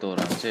vil pui tur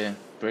ang che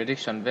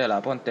prediction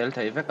vela pon tel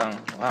thei vekang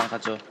ang kha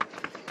chu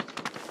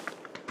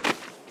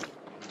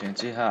chen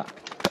chi ha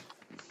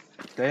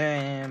te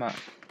ma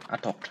a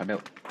thok thabeu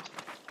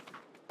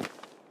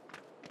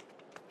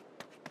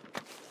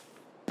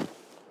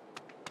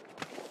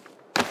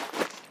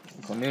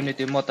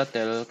community mod ta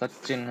tel ka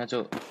chin ha chu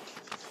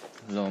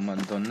lo man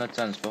don na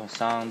chance po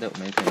sang deuh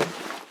mai thei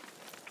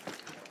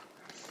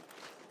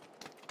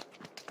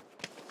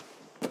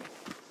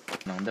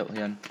nang deuh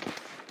hian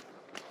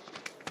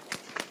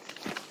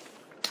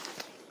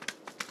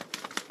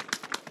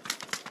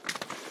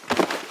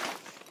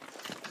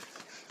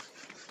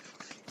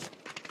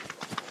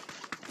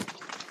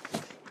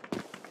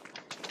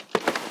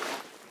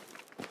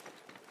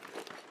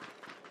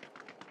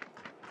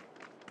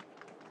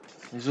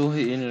Zu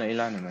hi in la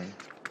ila ni mai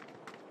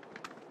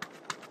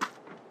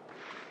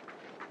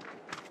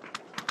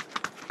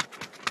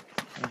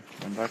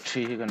number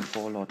 3 hi kan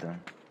follow ta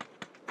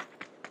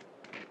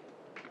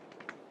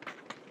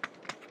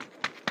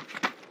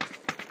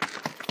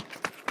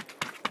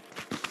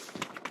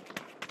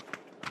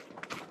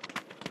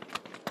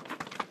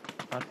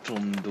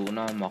atum du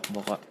na mak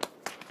boka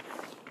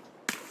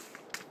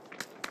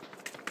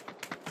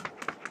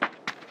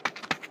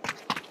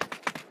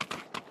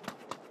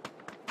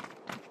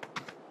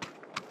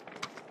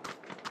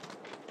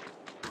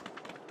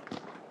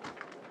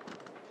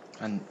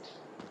an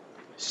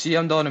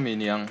siam do na mi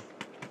niang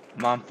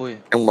mampui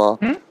Em mò.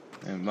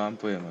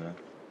 mampui ma la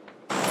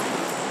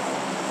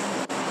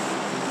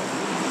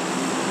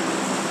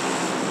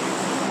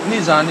ni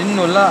zanin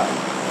no la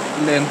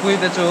len pui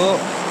te chu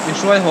mi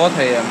suai ho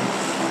thei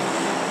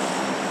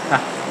ha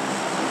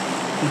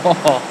no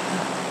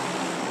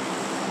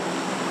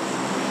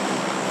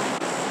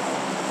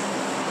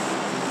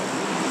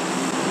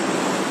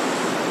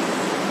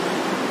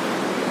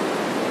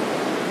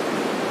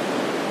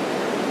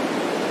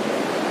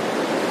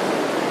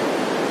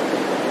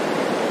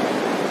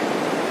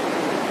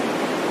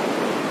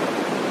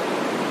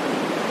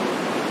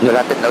Nhớ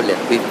là tên nó liền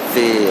pin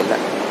về là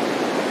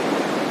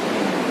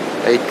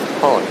ấy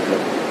hot lắm.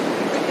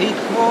 ít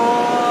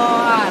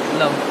hot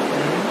lắm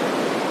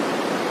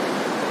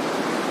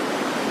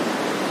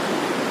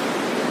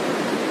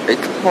Ấy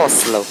hot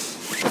lắm.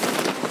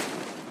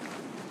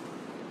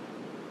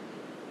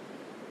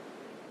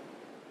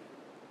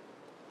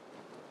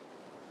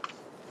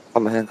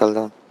 Không hay câu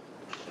đâu.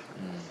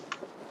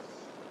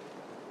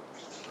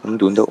 Không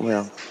đúng đâu mấy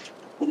ông.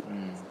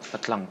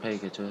 Bắt lăng pay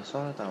cái chỗ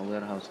xóa tao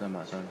warehouse là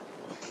mà sao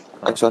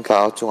Anh xoắn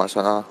tao chung à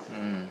xoắn à.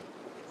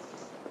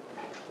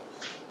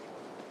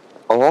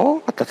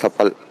 Kata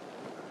sapal.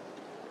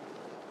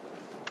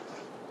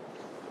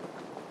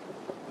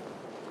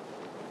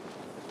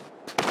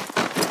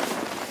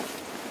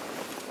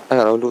 Ai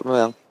là đâu lụt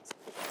mấy ông.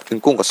 Đừng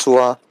cung cả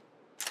xua.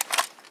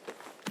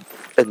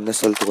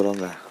 nasal tu lang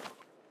nga.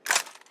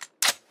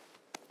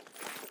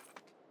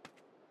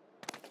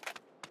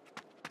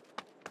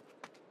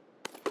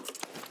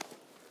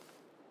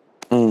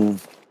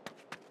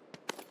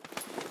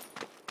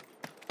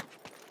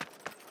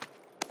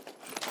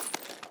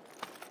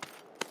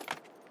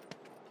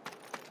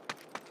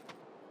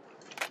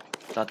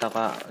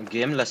 Tataka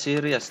game la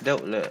serious deuh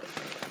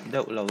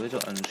lo cho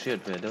an shit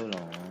về deuh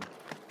lo.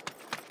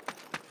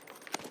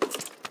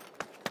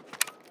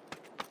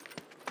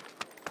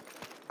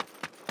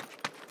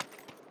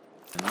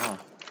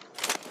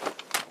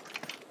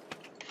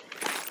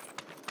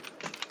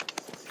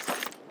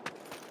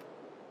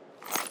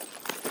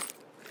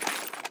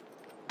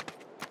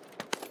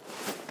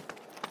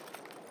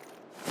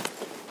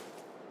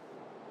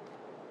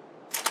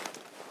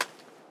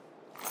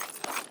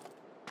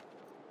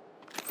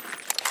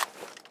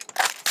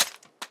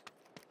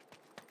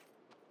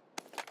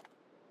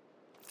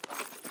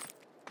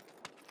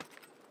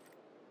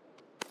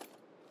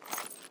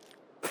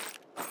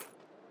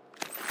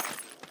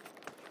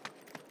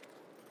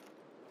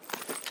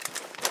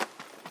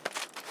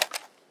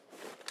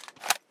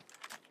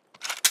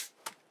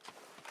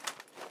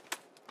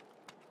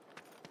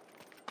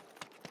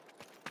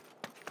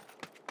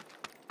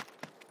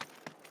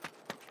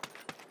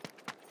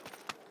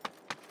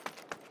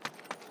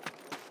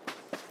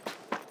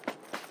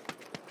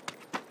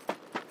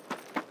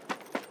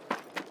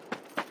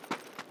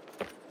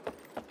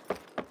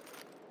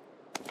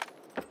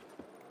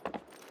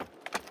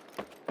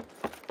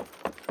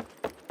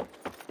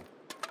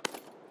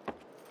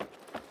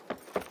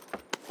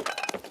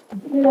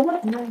 Nó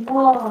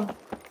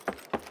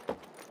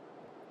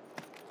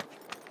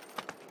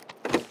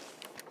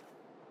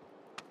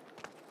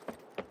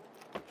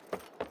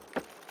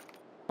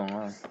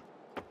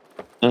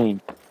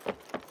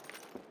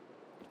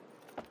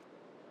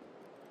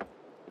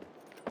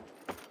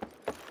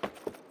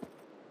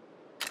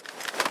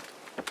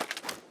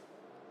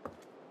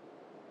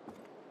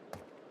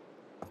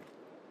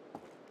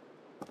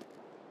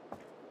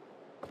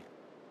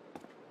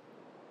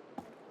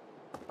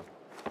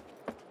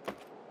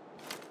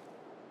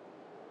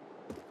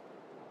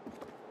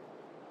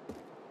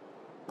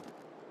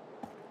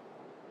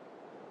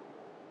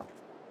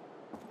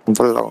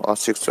Walang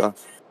asik sa.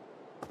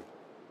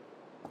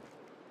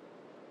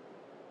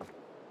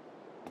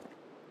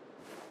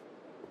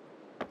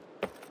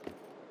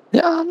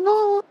 Yeah,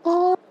 no,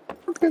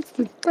 get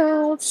it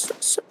down,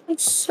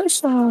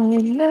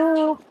 sorry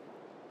now.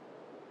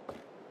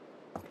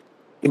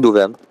 Indo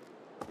vem?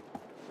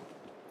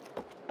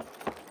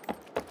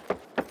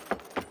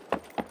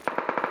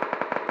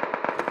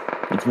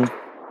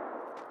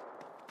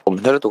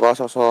 Kumthar tu ka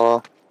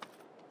so.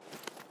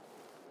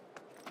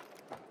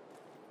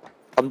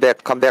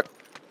 Come back.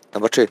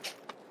 Number 3.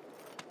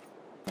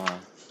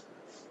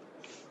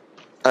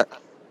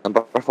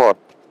 Number 4.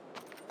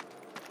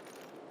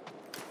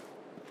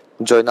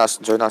 Join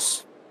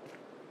us.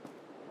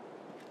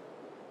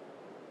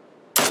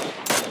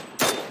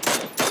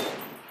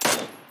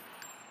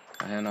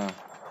 ayan na.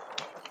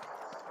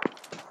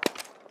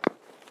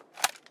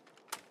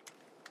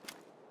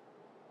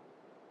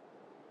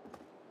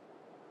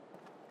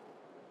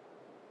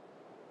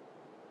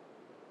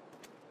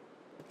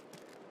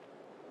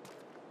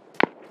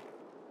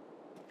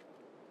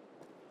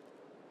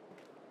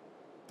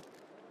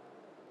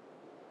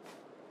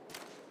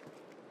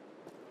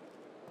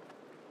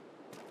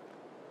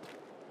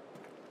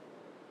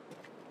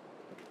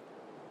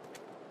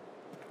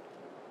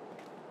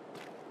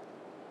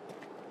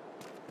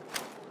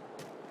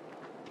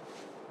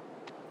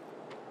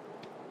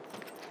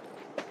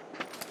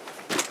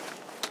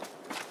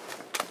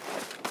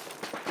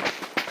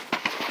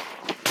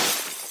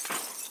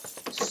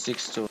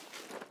 Six to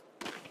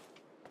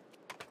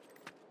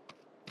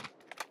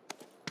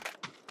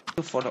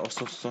for the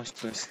also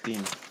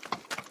Steam.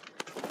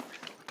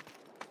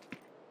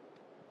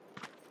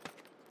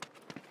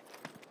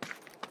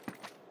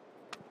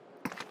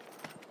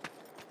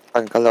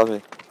 Ang kalami.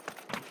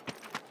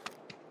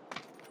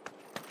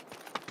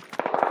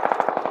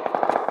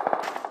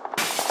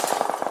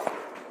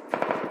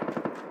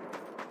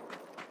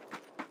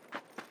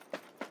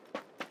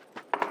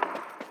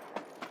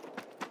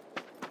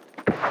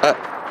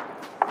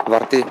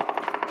 Varti.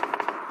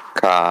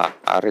 Ka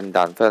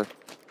Arindan fel.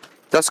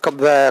 Just come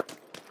back.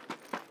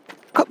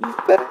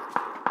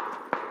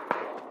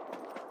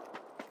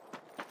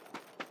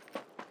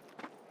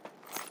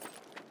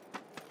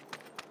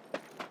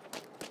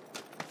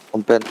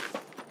 Open.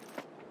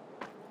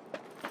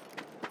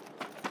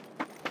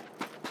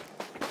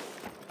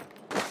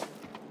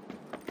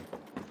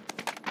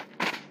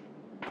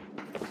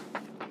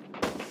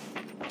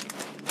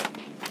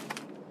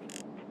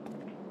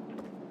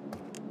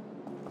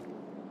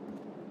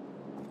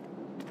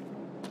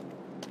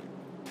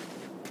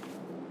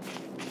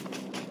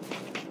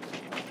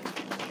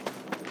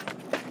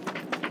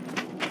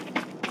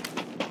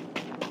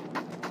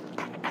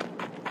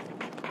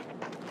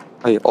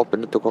 Ay,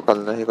 open itu ko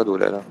kalna hi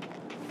kadule na.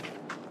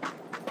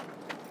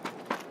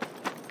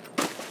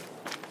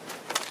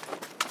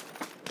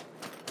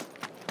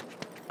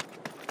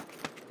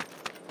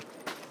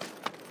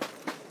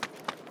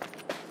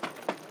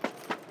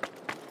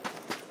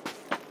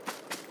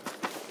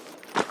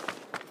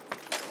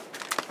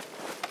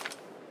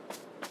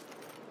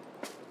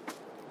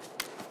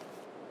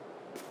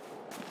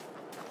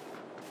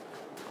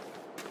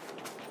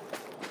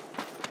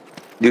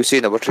 Do you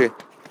see number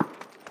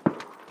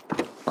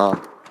 3?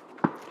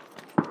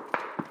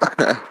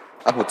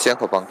 Một chiếc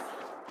khẩu bằng.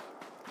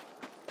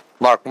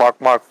 Mark.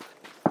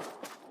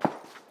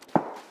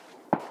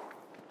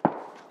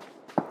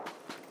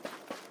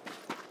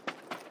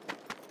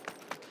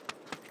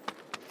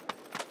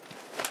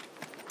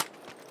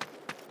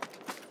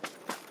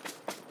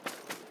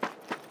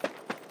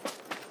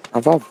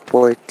 Ava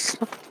boy.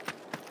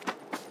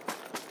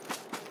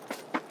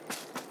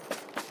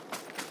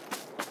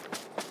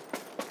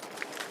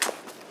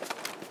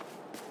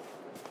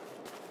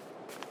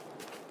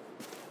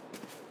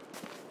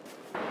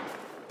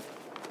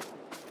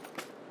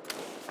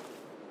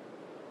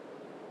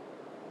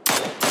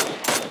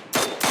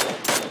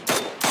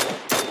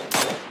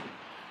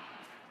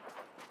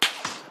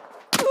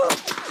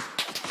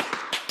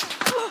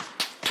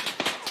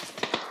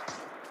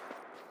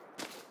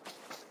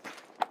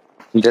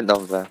 Chết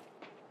đâu ra.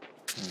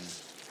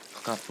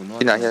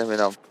 Khi nào hiện bên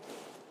đâu?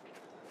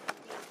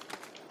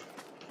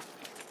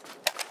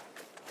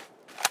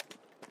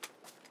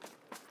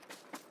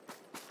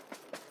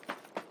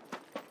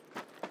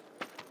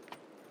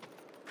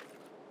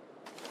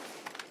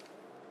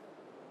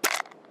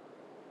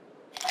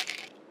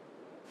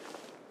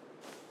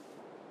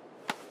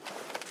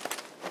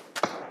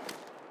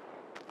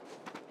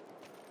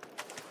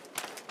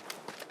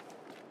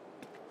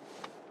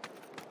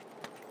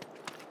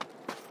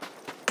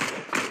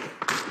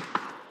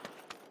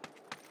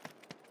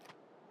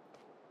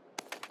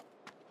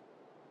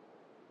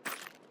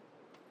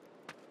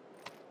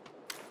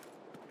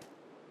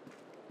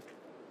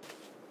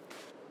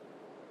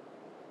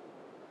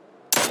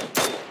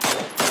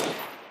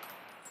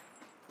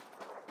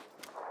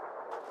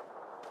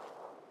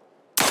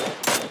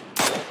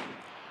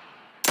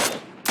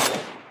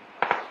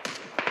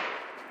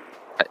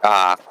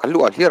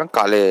 Keluar dia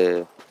rangkak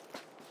le.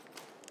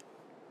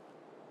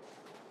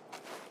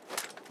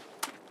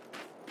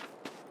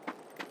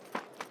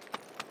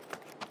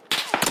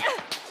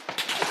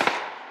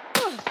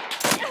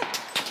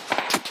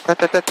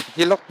 Tet,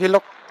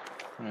 hilok.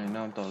 Này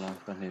nam tỏ là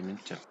cần hình mình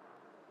chậm.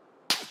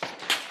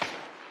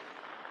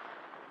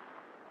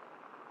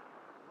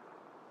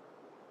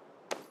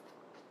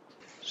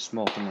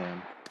 Smoke này.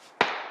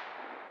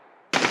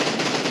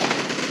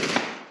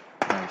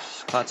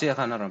 Nice. Khá chia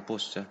khá nào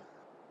push chứ.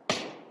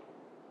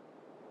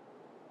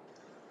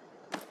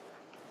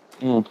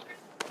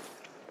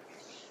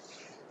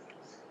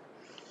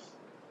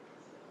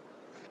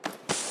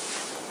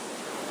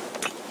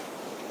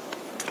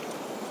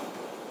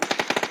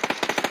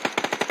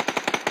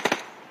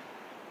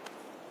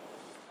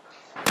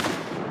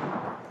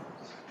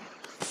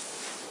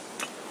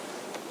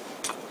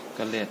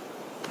 Cái liệt.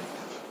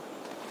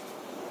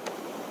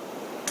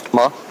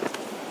 Mở.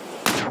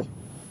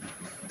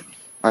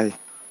 Ai.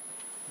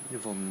 Như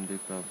vùng được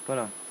rồi. Có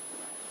nào?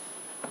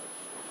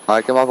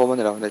 Cái máu vô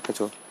này đâu, đây cái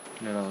chỗ.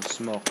 Này là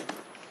smoke.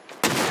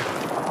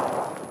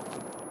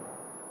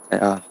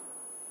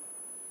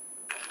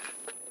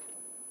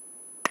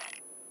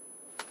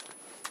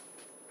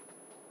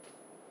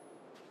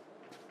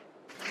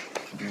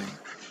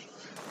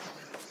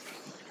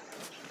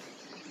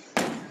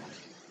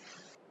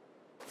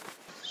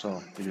 So,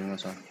 video nga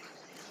sa.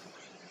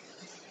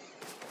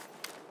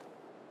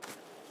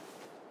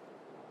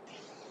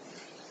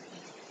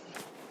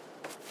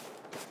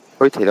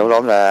 Ôi thì lâu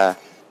lắm là.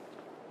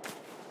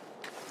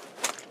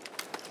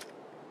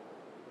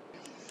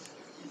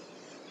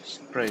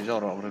 Spray cho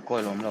rồi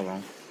coi lắm đâu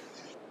không?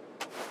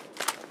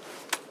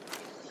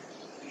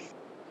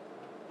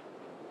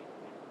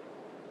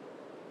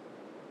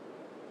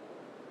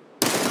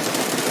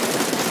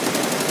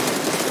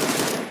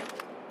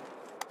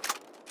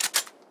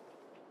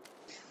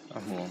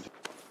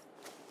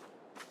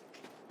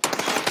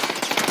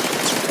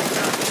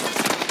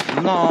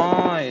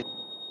 Nice.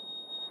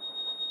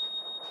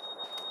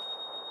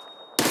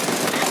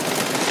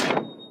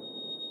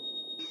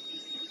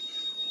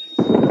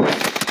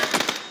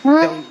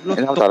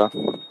 Em không đâu.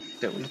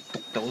 Tiểu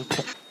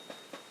tục.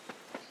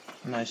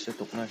 Nice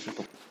tục.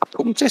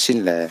 Cũng chết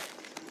xin lệ.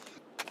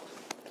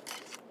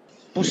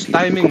 Push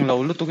timing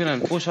lâu lúc cái này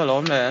push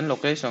lắm này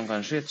location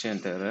kan shit chen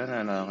te re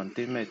này là kan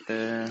teammate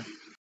te.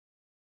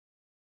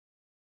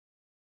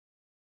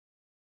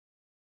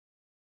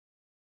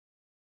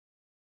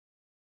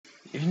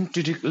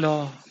 Intrigue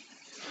lo.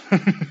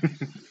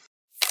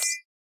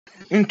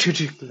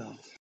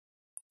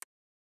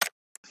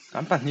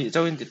 Cảm bản nhị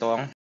châu in tỷ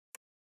toang.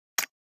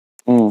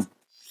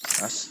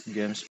 As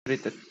game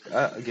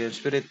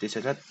spirit thì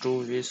sẽ rất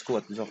true với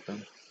squad dọc tầng.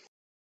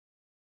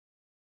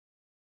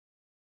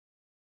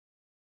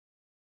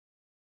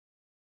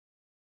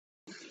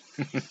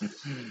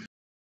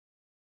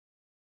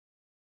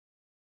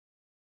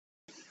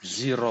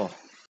 Zero.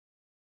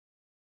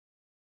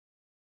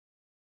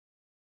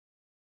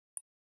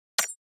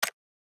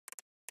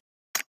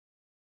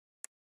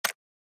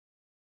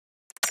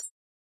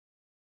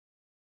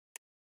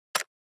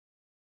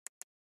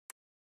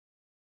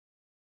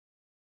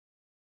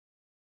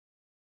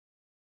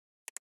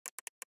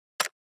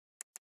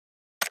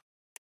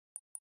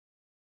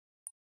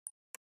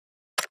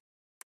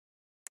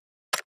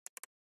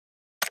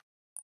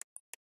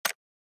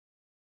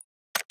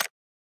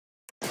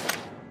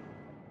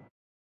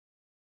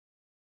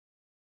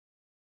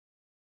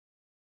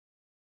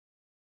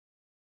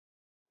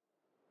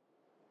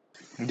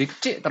 dik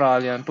chi tra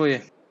lian pui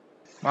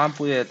mam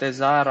pui te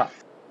zara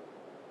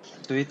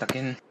tui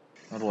takin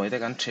ruai te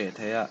kan che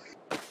the ya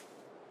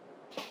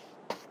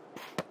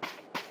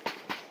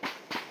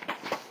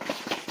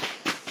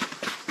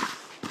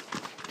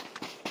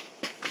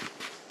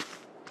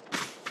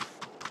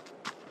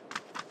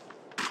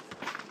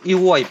i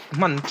wai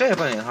man che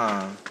pa ha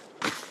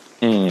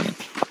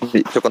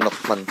bị cho con nọc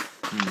mình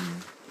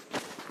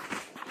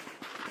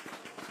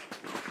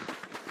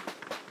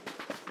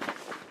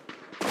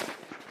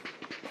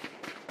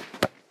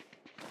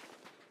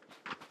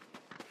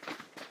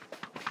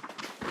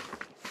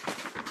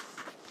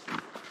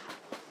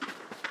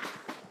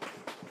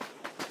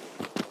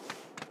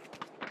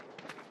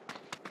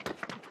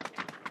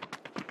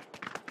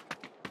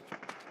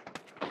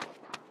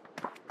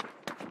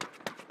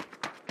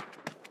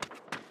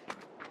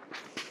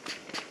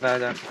ra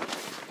ra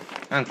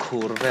ăn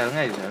khur về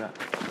ngay rồi đó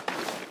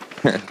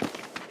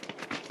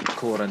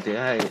khur anh tí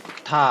hay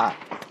tha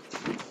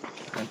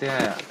anh tí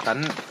hay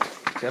cắn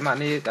cái mà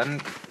đi cắn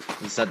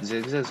giật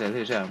dính dính dính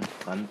thì sao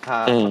cắn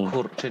tha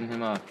khur trên thế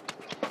mà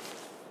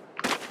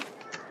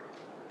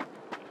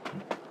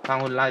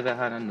phang hôn lai về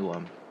hai anh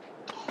nuông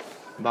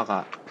bác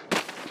ạ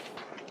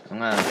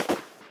nghe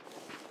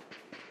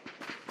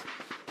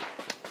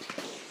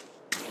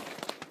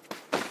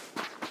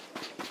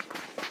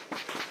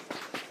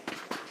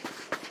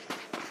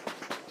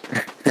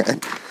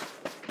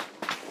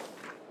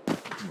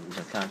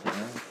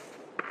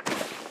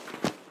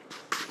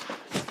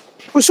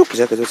cú súc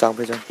vậy cái chỗ trang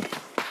bây giờ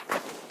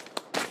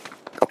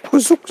cú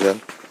súc vậy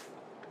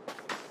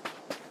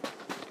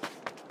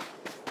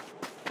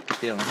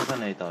tiếng cái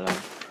này tỏ là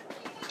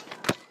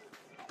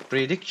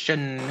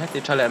prediction hay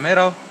thì trả lời mấy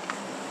đâu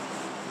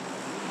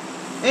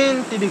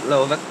em thì định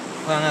lâu vậy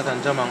khoan là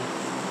cần cho mong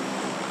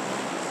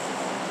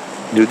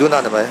điều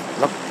đó là vậy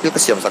nó cái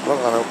xiêm sắc lắm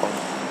nó còn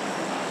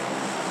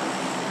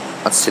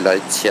anh xí lại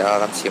chia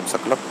anh xiêm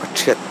sắc lắm anh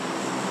chết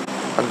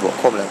anh vỗ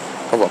khom lên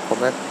có vỗ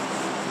khom lên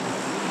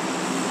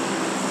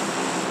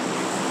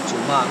chú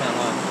mà mẹ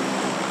ngon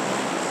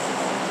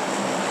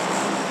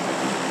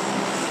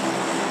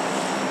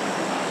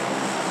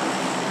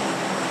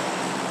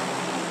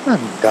anh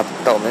gặp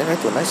tàu mấy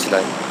tụi nó xí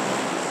lại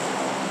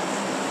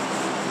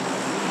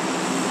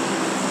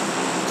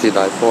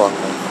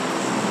quăng này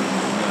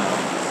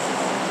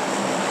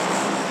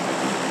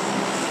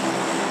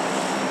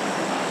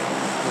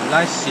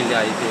lại xì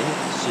lại thế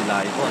xì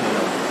lại con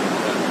đâu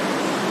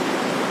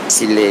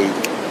xí lệ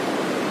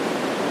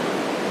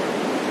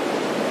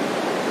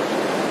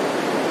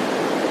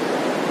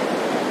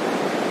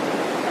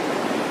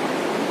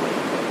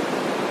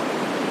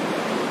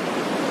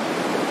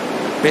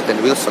biết đến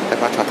Wilson cái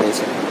phát thế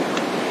chứ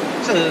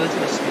这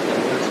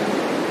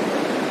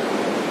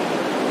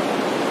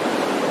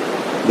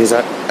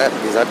Desert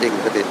Eagle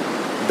cái gì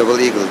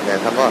Double Eagle này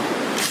thằng đó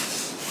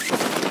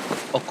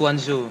ở quan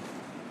du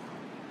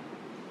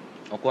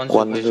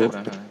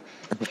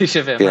cái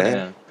chef em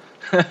này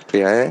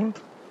thì ấy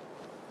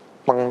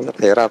bằng có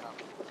thể ra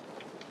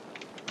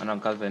anh đang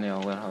cắt về này ở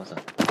warehouse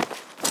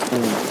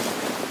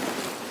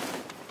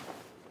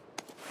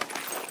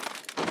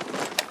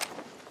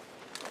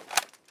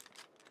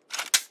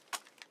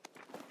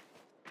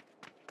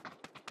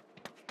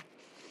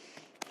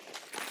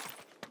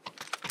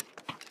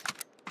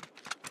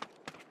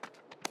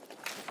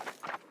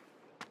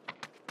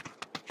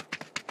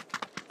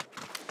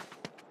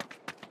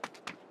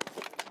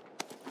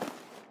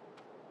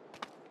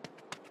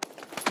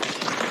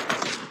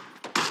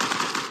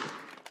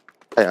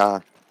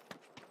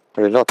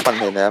reload phần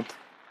này nè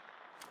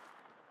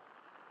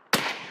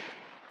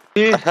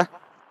cái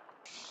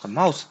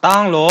mouse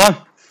tăng luôn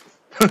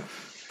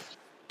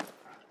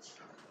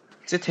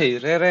chỉ thấy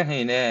rẻ rẻ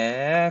này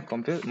nè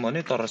computer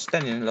monitor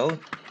stand nhìn lâu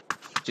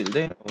chịu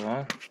đấy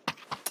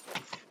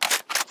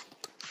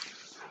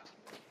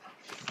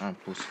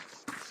push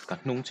cắt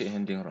nung chị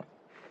hình điên rồi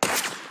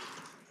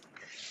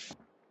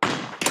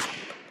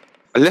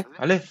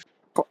ale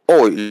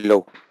ôi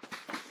lâu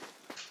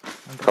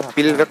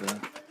kapil rất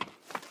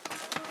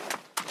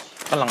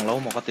cái lăng lâu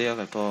mà cái tia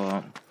cái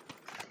có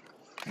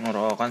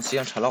rồi con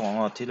xem chả lo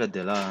ngon thì là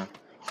để là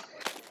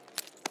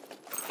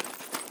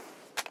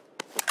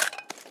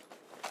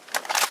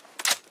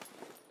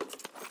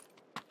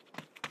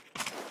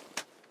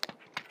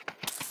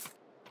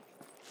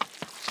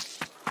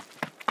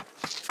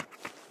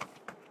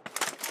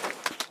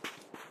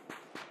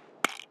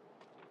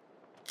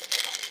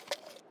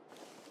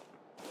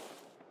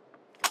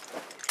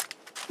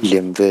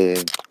liềm về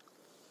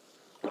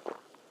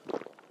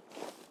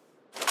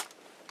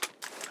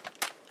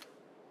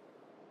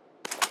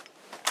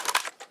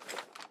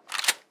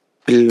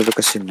pil rất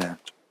cái xin nè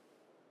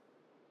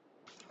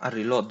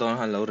reload don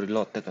hay lâu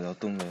reload tất cả lâu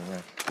tung rồi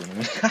nha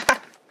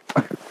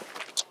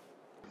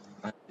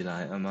xì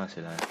lại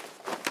xì lại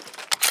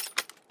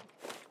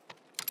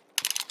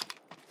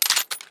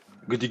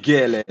cái gì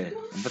ghê lệ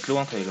bắt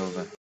luang thấy rồi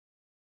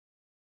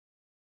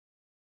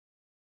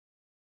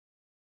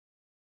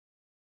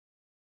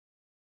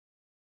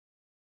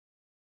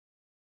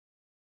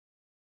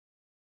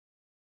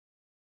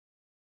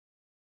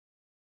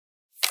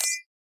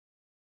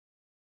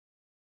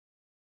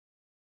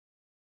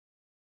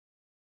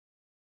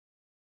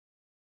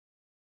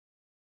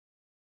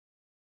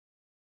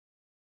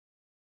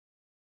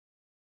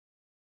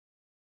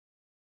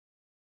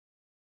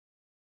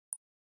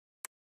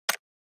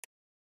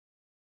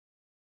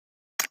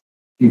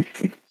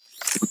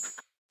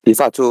Di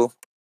fa chu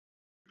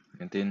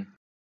Tin.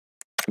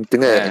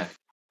 ting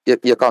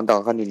e account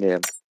dang kan ni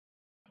ne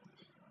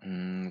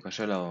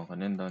Kasi lao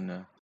kanin doon na.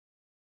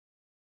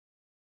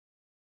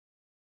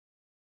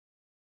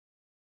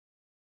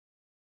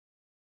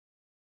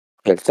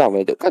 hel cha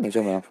we de kan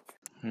chu ma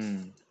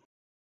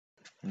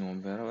Nung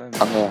pero ba?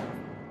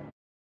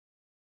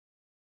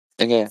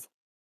 Enge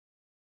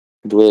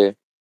due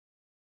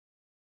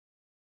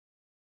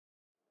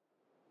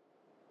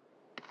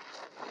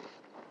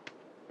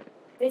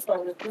This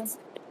one is this.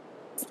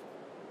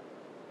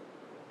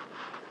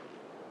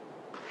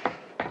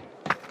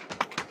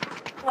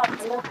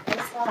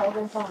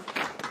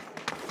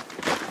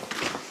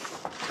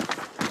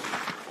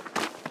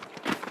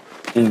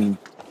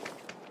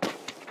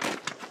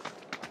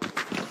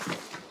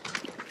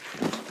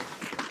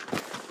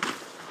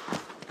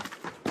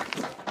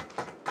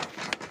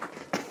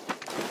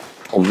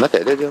 Ổn nó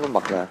để chứ không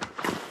mặc là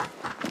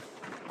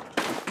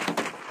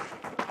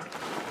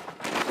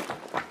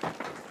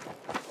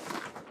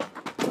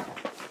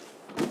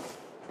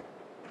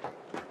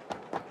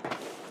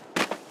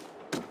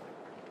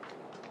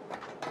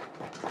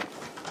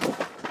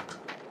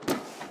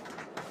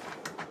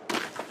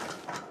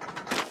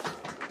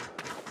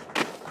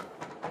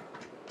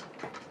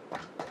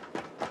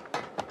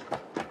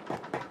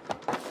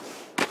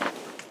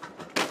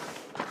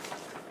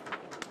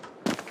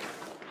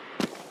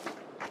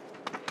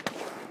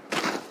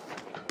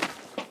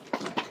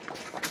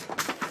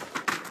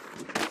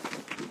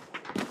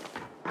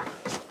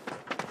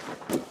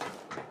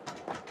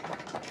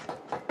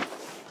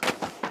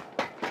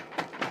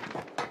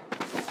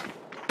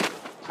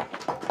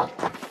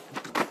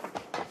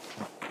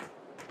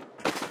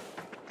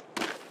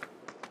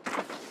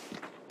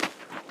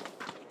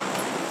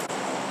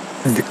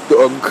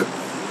tượng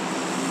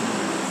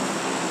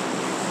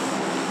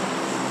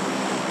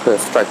first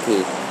strike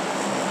thì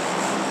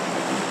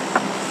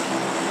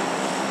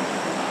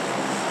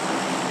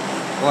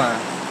Wah.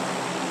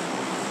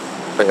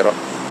 pero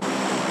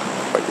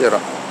pero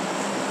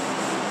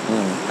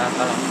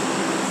Tama lang.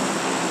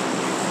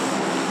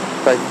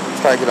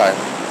 strike lại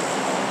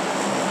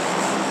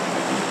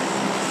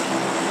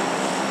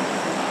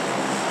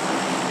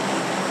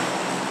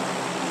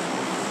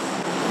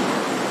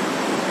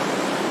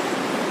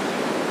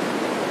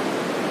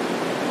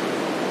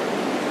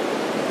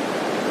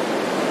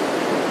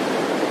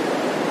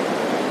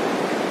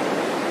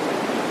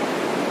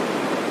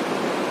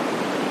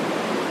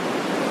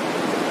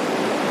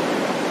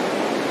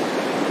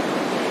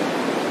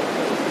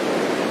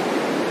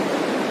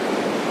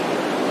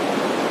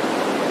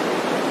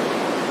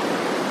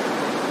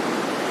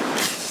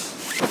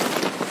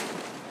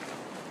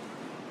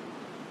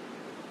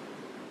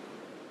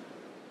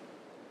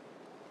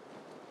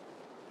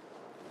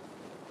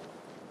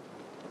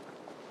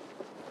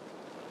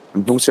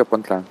không siap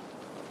kontra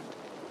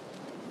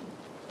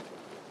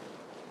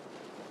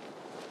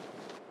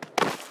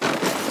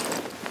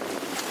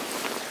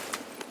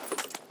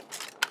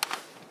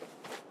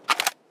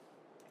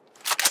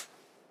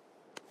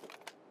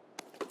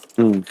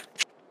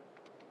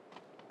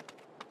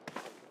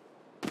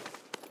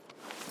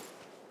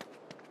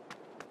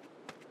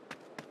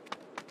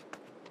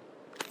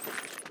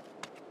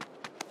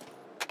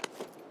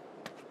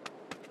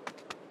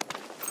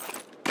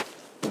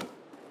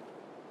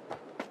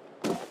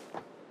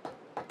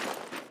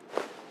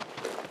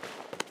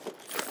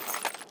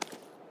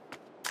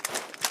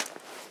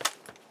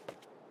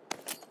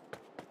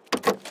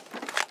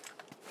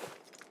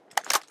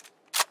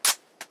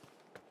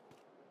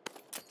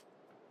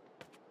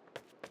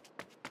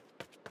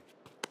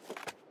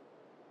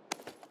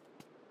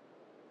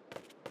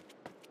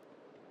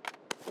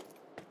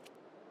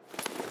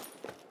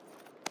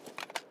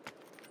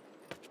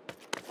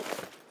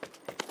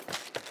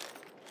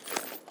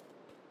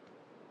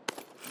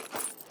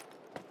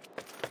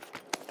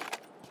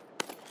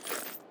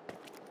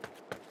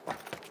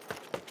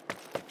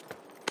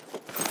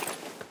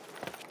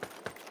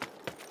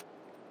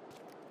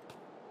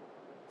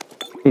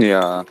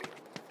yeah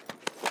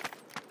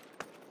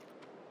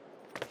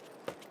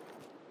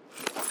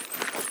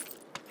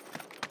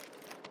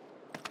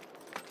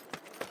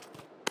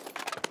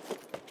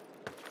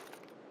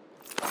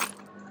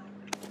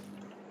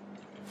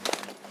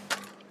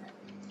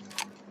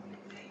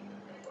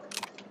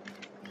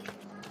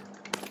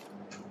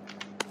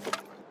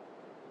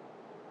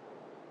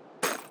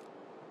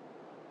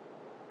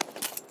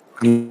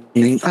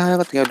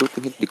có tiếng đút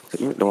tiếng địch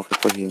tiếng đó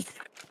cái gì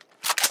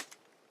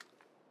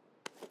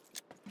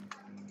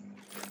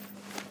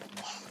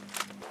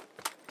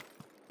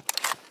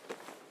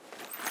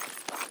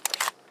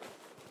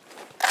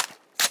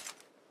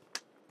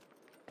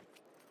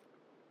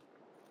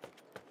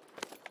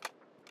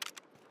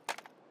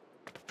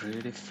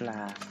Pretty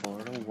flat for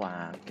a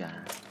while, guy.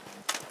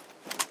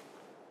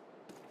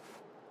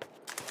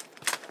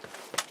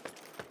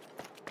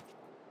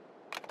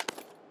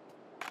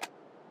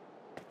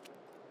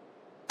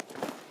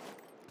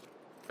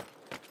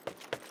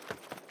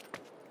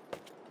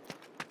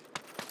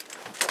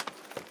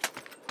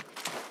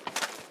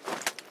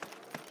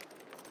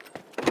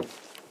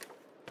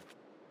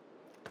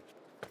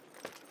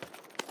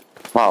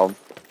 Wow.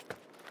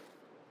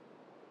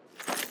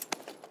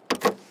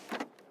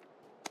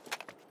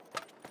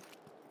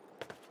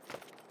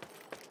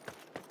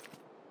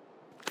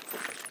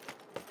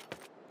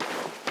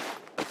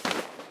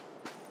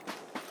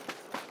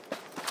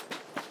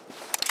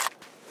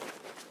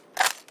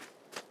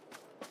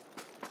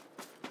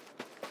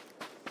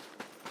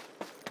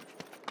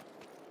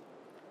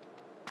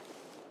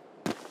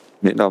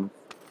 Nhịn đầm.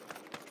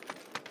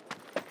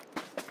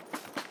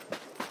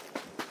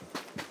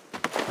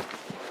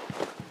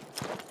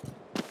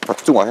 Tập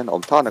trung ở hen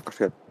ổn than là các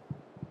chuyện.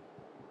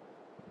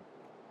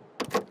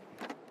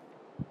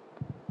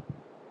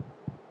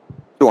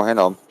 Trung ở hen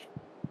ổn.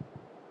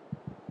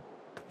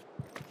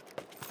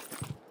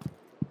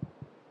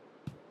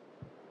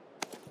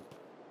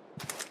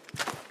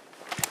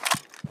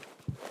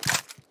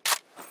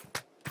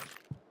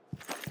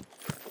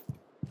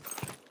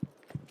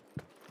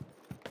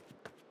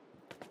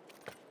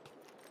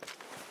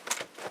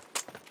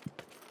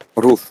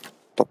 Roof.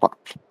 Topa.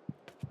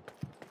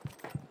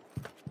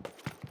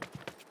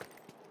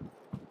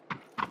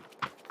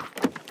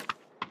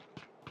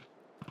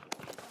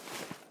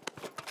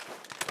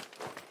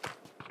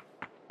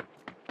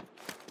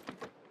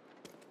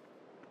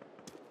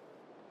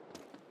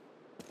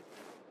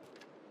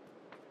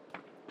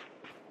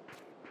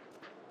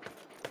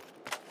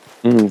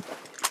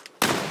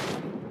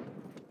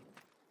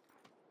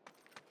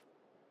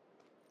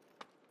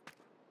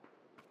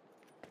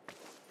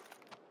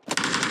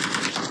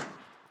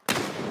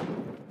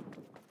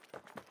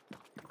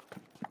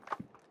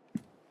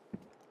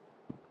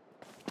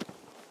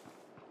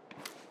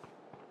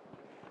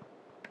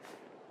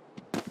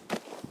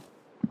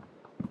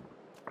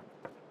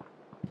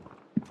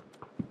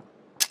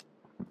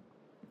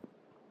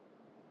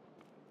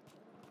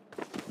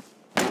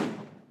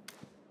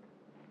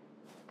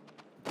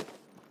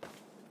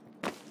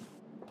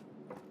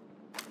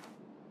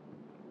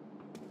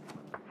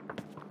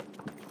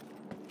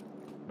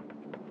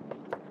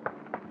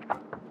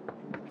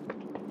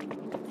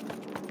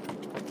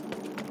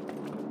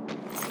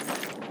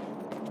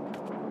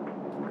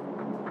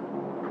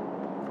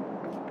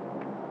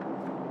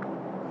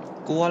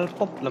 Kual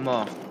pop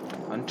lama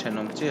an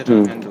chenom che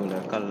ram hen do le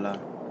kalla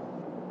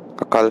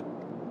Kakal.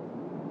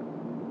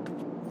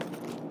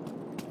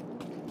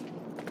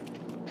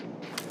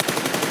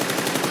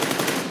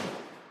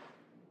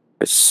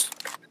 Yes.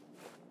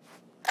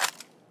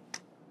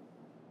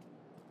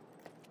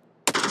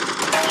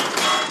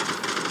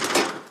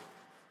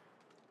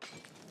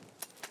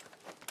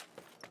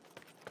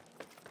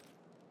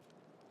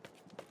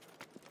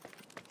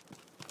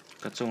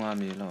 ka chunga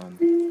mi lo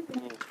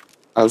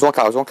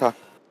Zoang thả.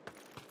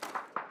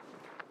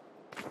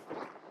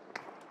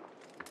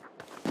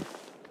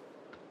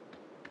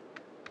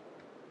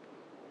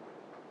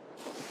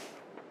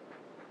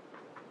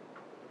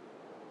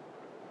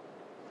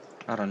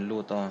 aran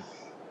lu to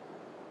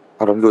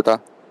Aron luta.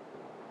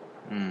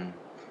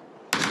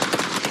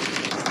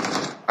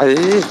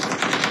 Ấy.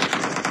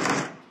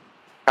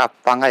 Cặp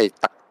ta ngay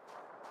tắc.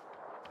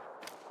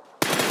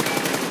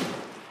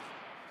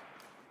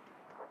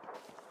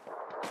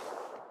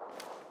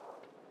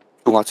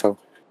 Trung ở châu.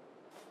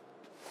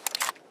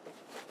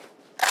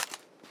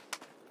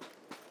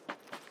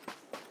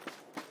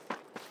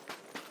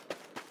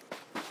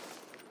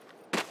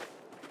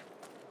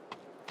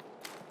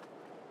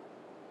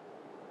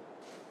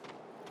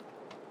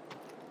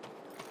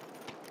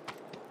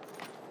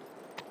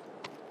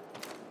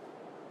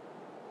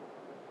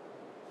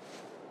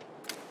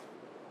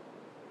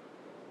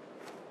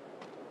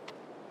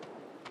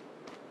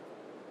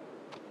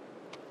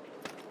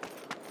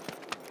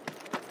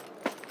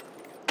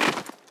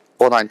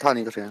 Ồ này than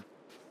đi cái gì?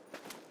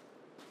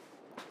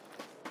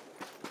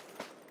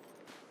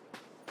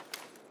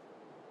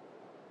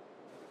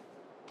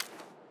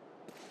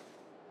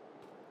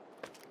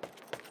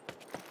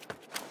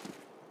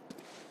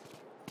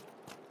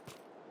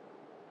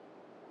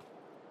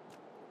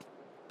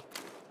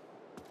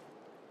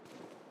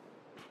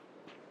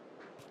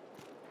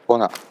 Ồ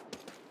nè,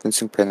 tên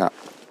sinh pen ạ.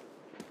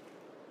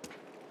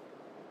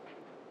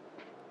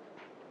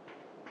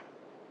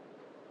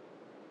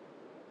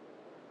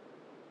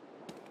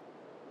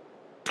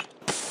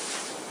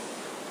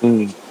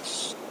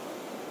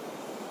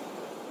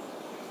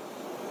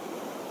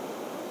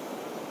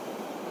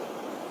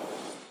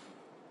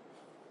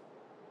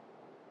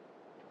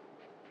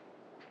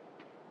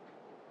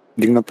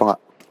 Ding na pa nga.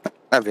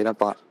 Về na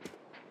pa nga.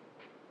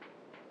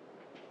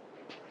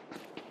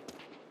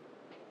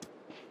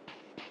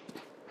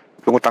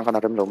 Lumutang ka na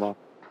rin lo mo.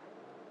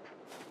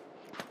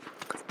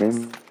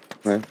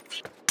 Ngayon.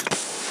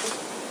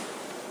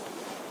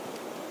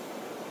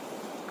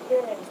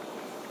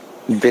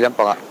 Bilang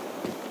pa nga.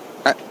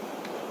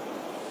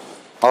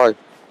 Ôi.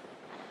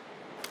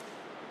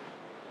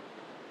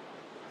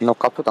 Nó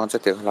cấp thuốc tăng cho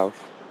tiếng lâu.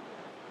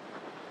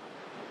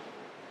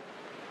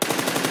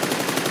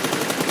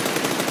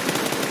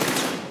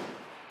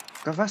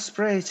 ka va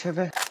spray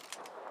cheve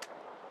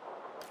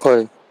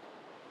Thôi.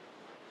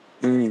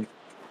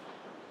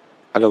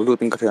 Alo, lưu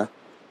tính cái gì?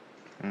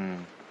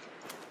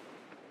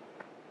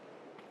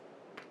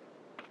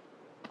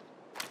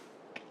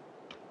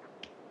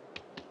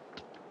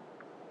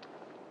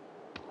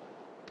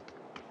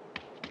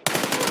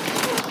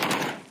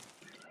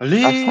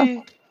 Ali.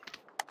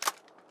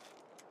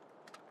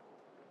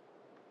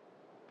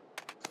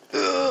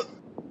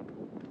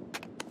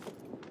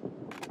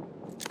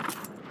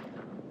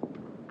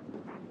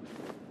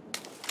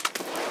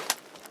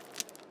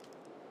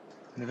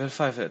 Level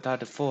 5 ta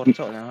the 4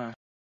 chỗ nào ha.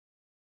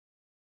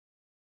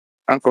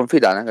 Ang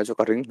confident nga so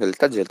karing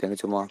helta jel teng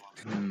cuma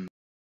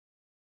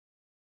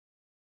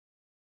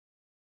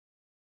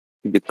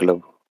big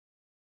club.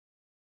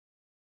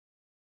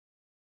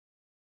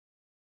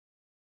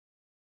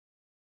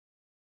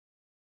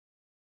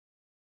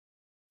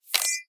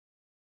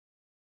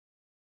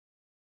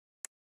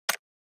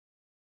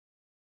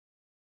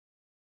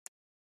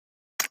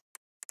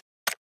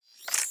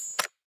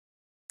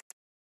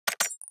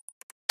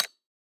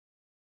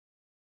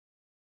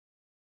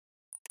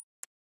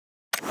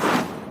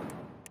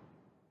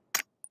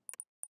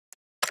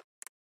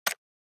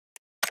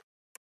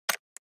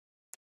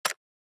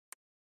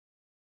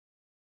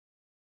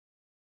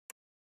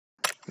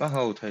 Ba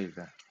hầu thầy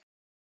cả.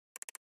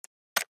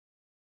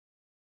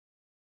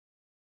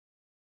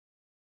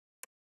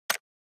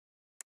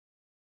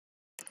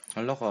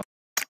 Hello ko.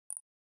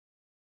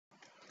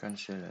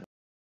 Cancel.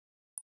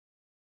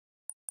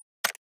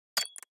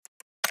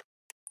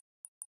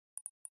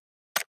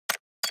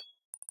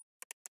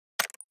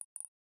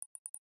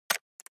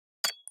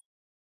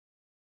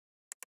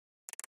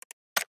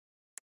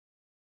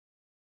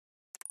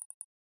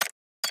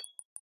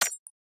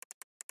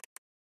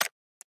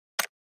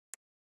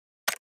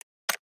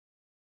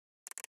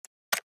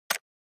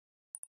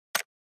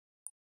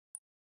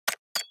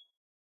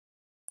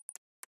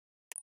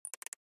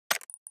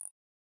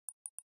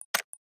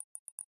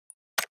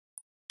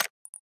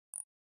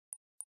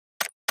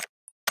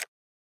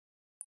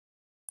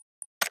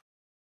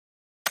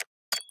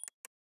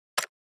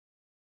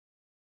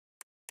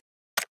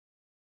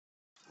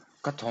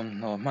 Cái thon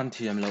nó man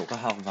thiềm lâu cái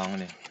học vàng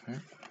này.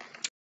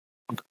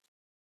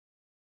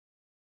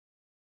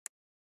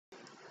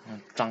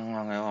 Trăng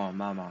là cái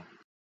mà.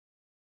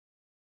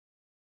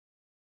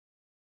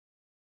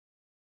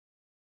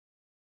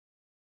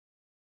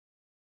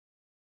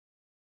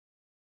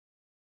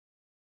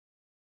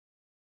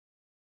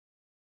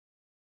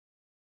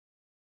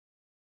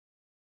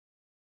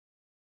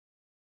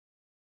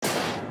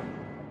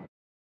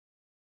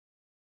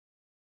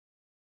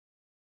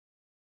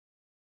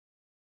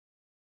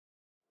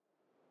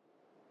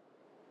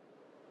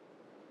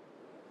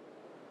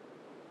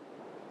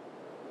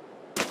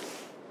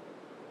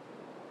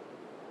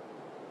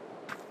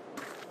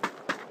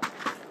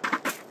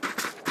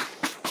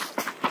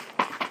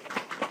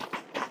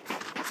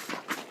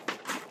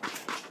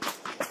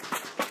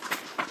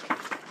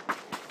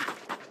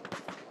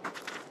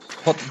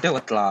 Hot đeo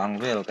tlang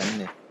về cái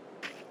này.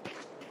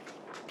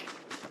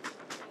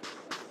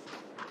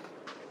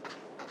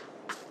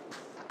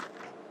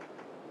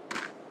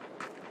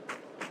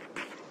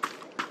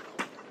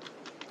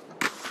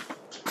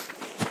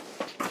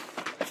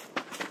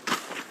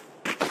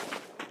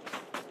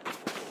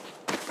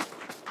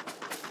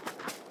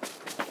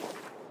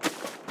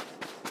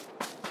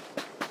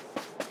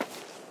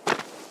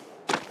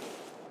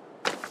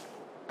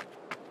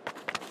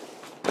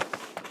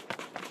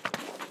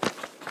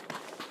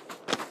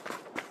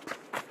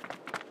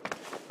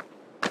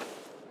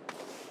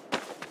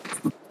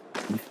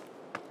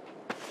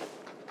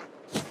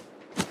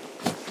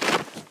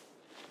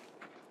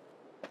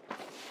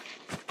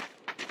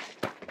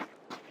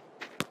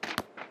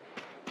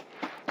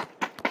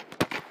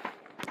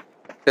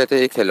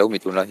 Thế hello mi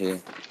tu la hi.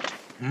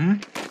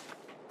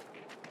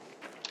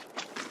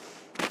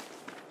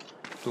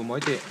 Tu mới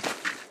tệ.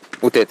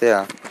 Utete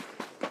à?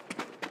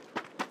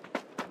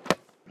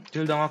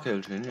 Chưa đang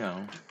kêu chuyện nhỉ?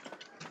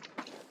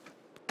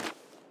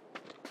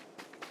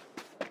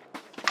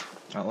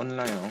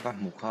 Online nó có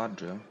một card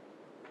rồi.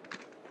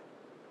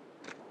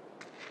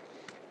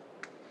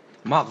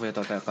 Mark về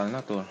tao tại cái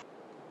nó tôi.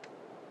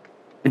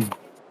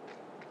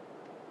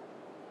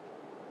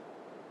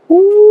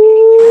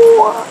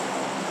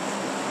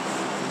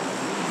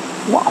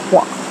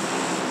 Wow.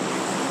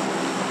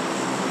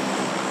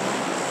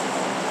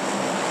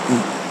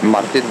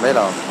 Martin mấy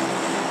là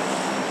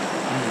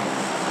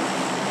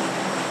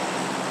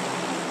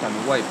Cảm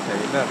quay thấy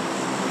vậy.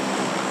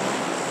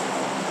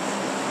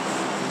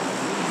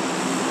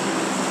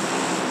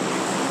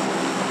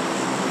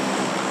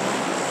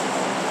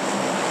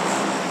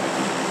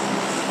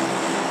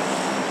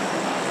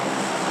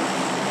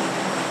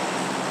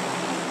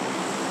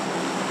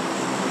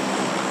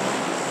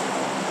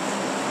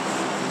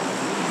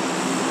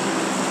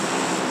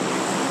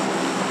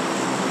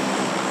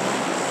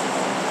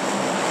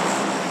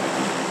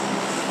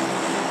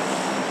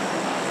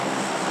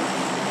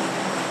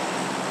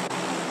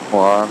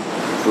 One,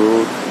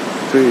 two,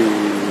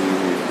 three.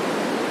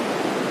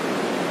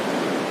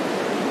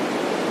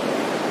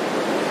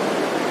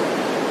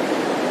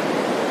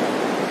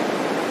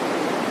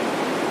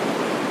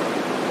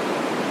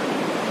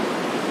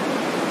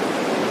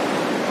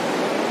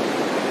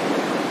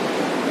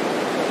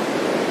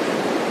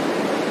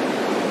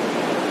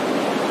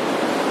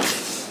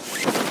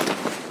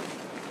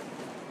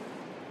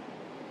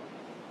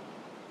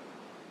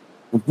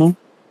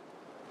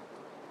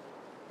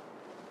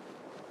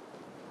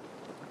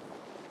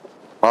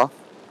 hả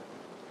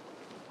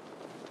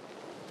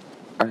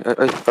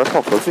ai cái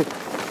thọc đó chứ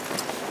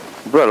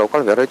bữa lâu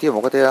cái việc đấy thì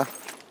một cái thế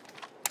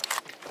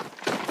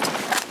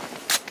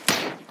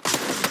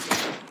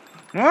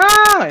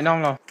Lại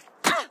nong rồi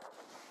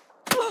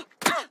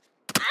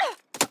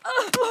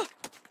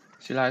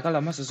chỉ lại có là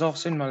mất giọt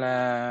xin mà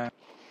là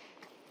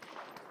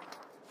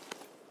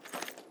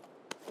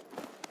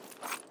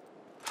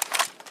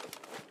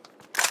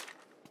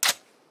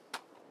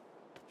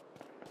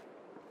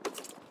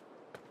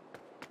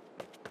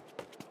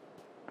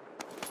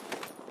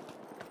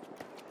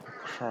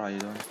cry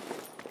rồi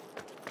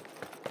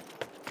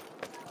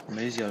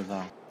mấy giờ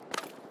vào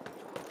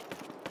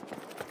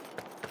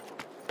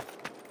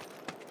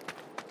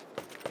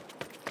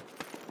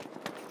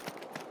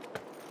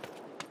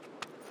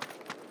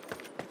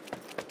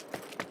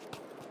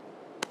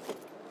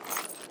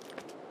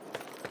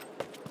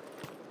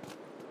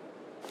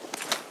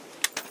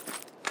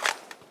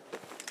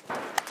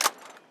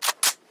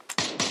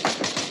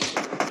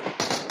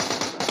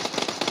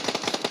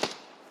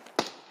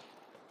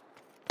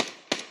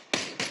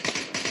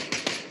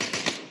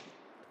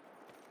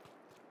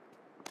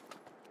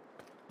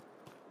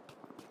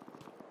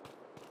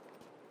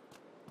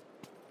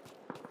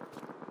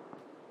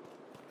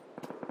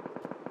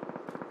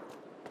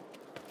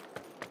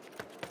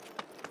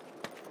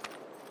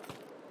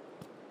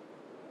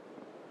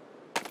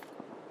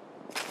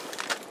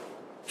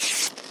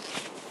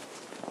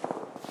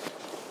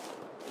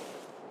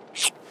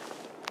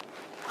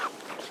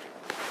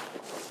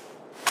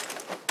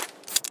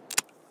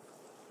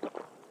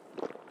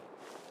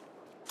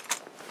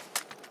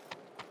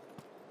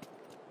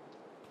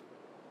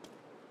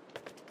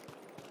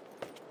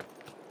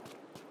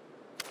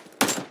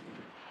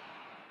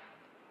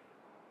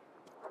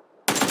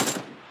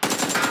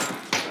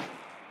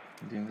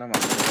tiếng lắm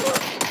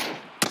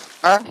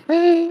à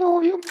hey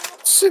oh you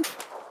shit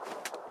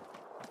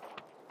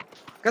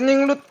cái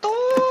nhìn nó to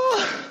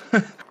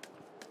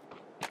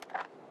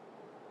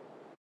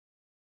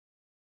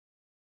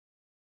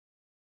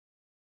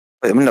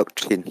vậy mình lật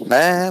xin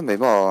nè mấy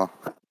mò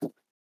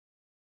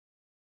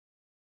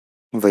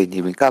vậy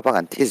thì mình các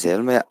bạn thấy dễ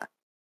lắm ạ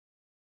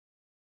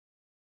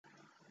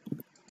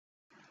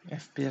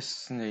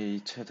FPS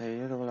này chưa thấy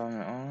đâu lâu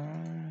nữa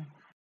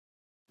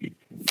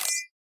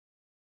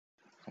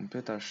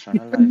computer sẵn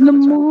là live cái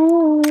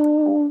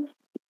chỗ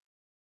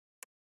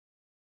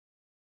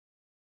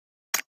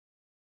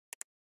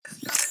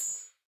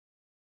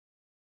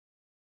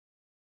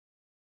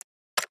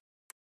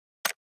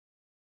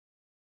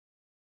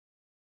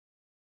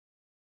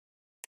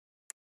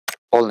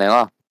ôn này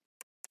à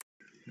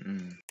ừ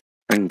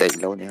mình đẩy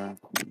lâu này à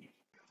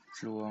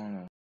luôn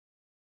rồi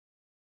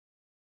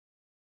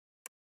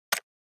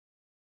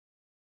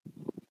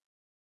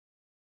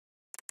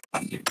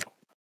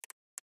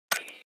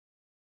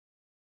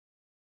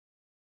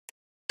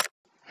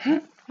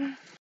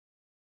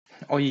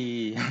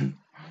ôi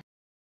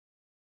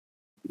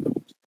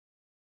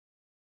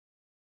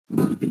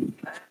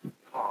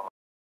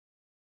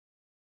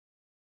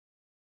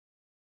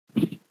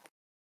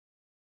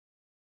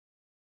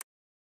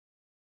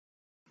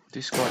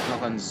Discord nó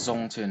còn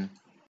rong trên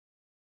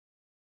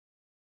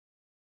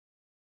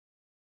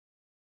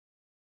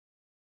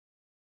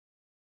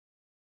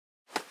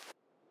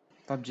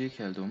PUBG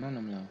खेल दूँ मैं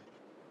नमला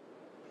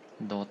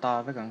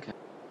Dota với càng खेल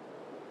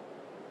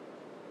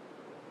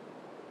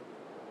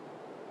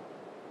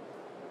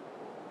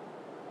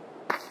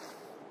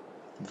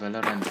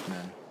Valorant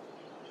man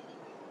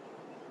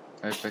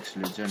Apex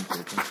Legend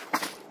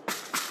खेल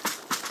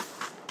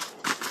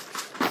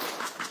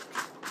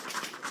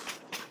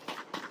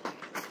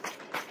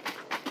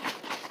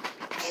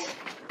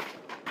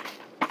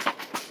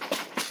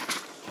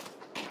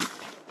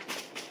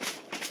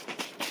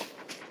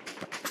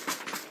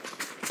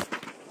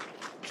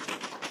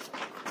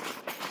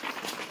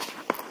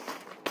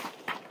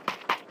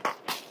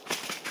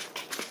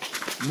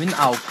min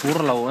ảo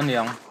phur lâu anh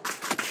em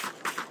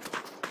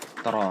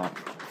taro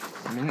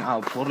min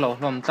ảo phur lâu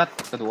lom tắt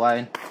cái đồ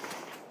anh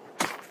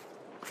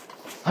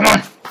come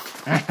on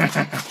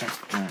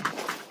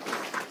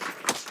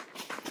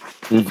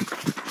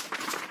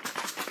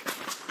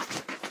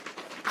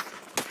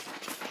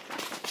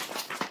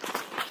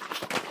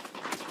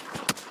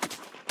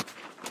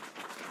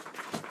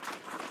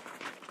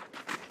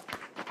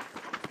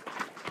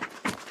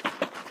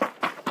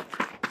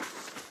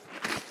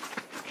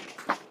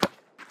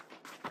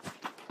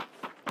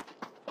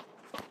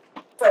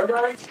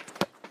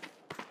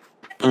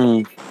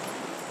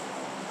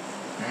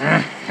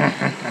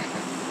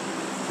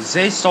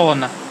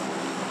Jason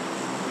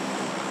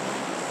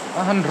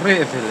han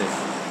revele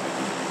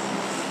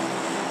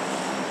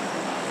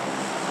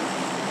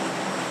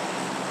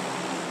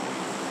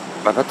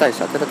bạn có tay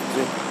sao thế là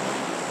gì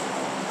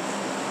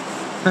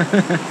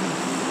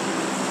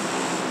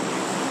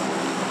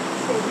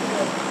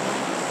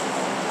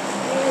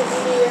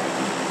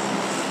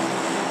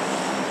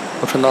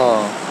không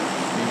nó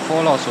mình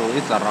follow số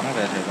ít là rắn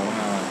về thế đó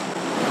mà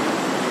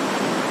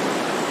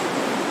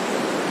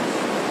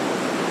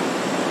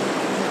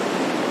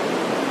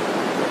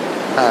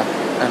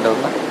anh đâu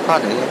nó pha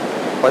này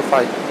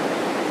wifi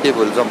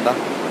cable zoom đó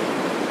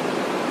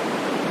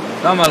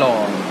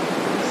Damalon.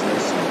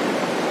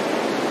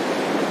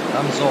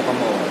 Dam zo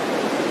kamo.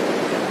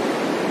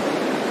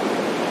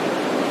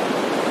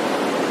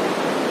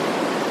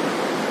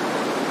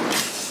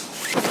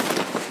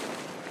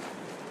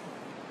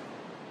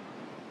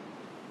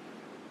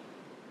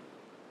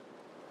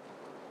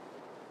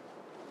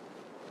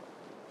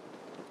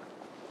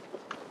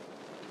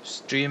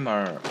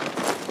 Streamer.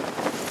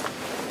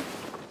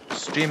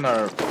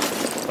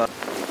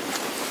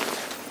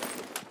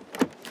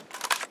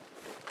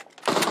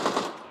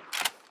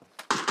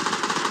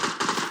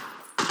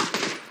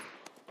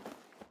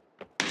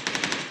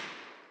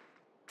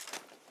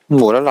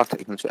 ngủ nó lọt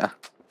thì không chuyện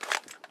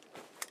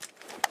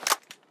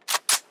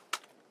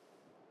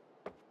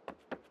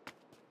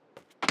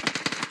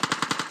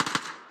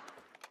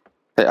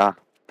thế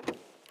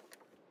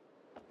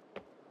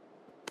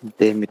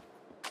damn it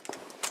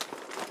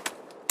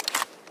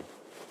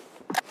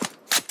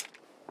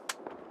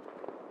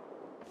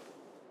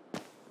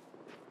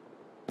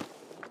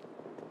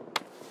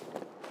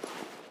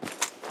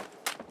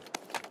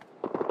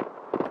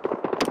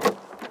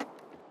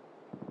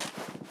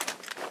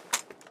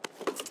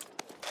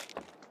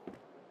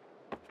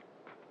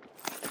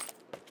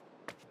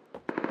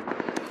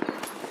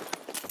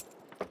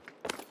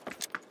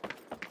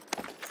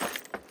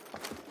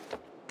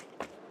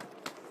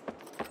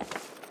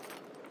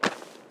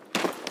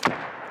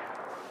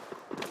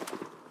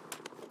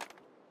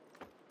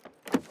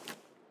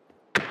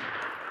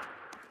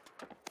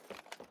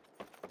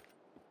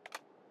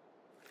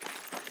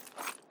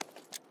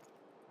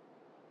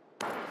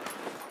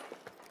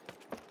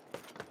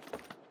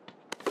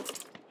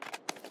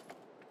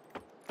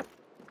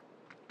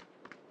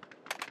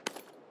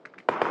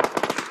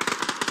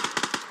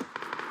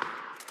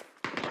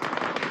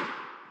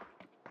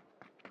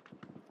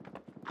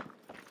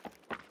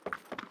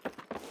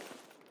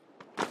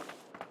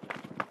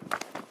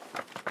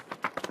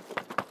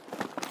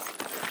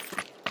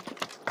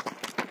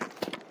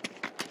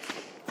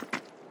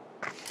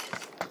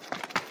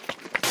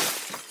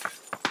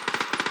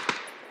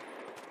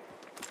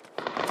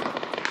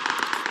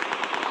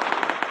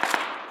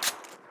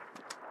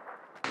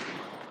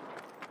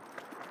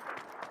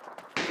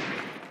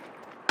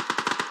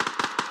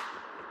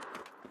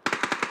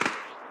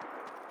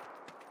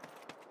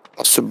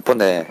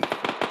수번에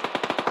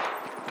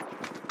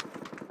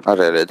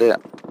아래래대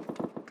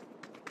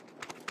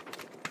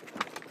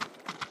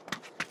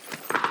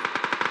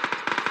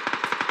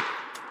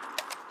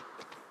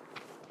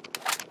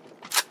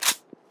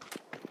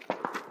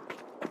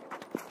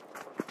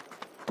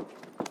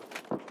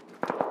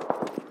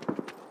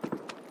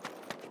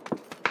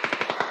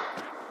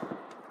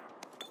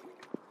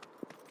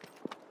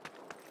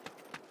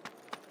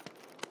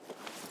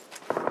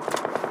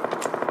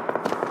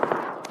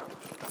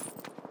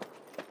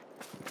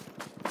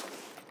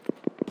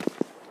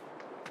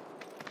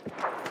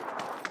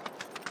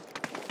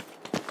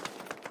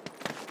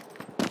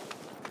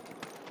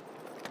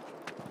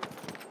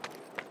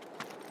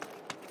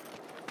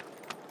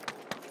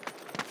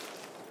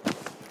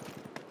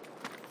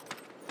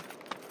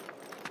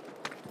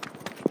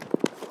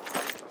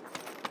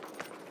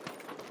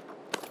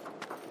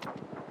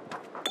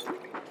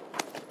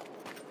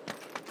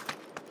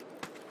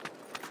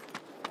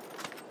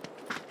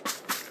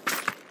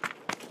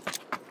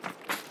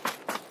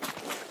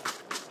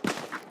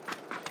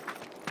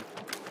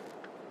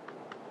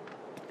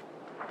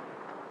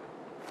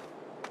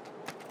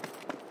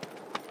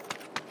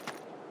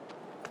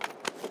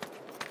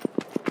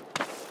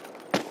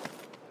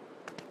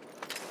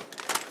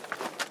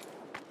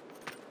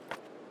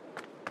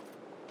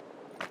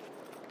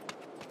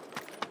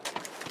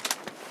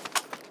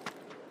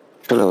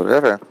Hello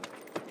there.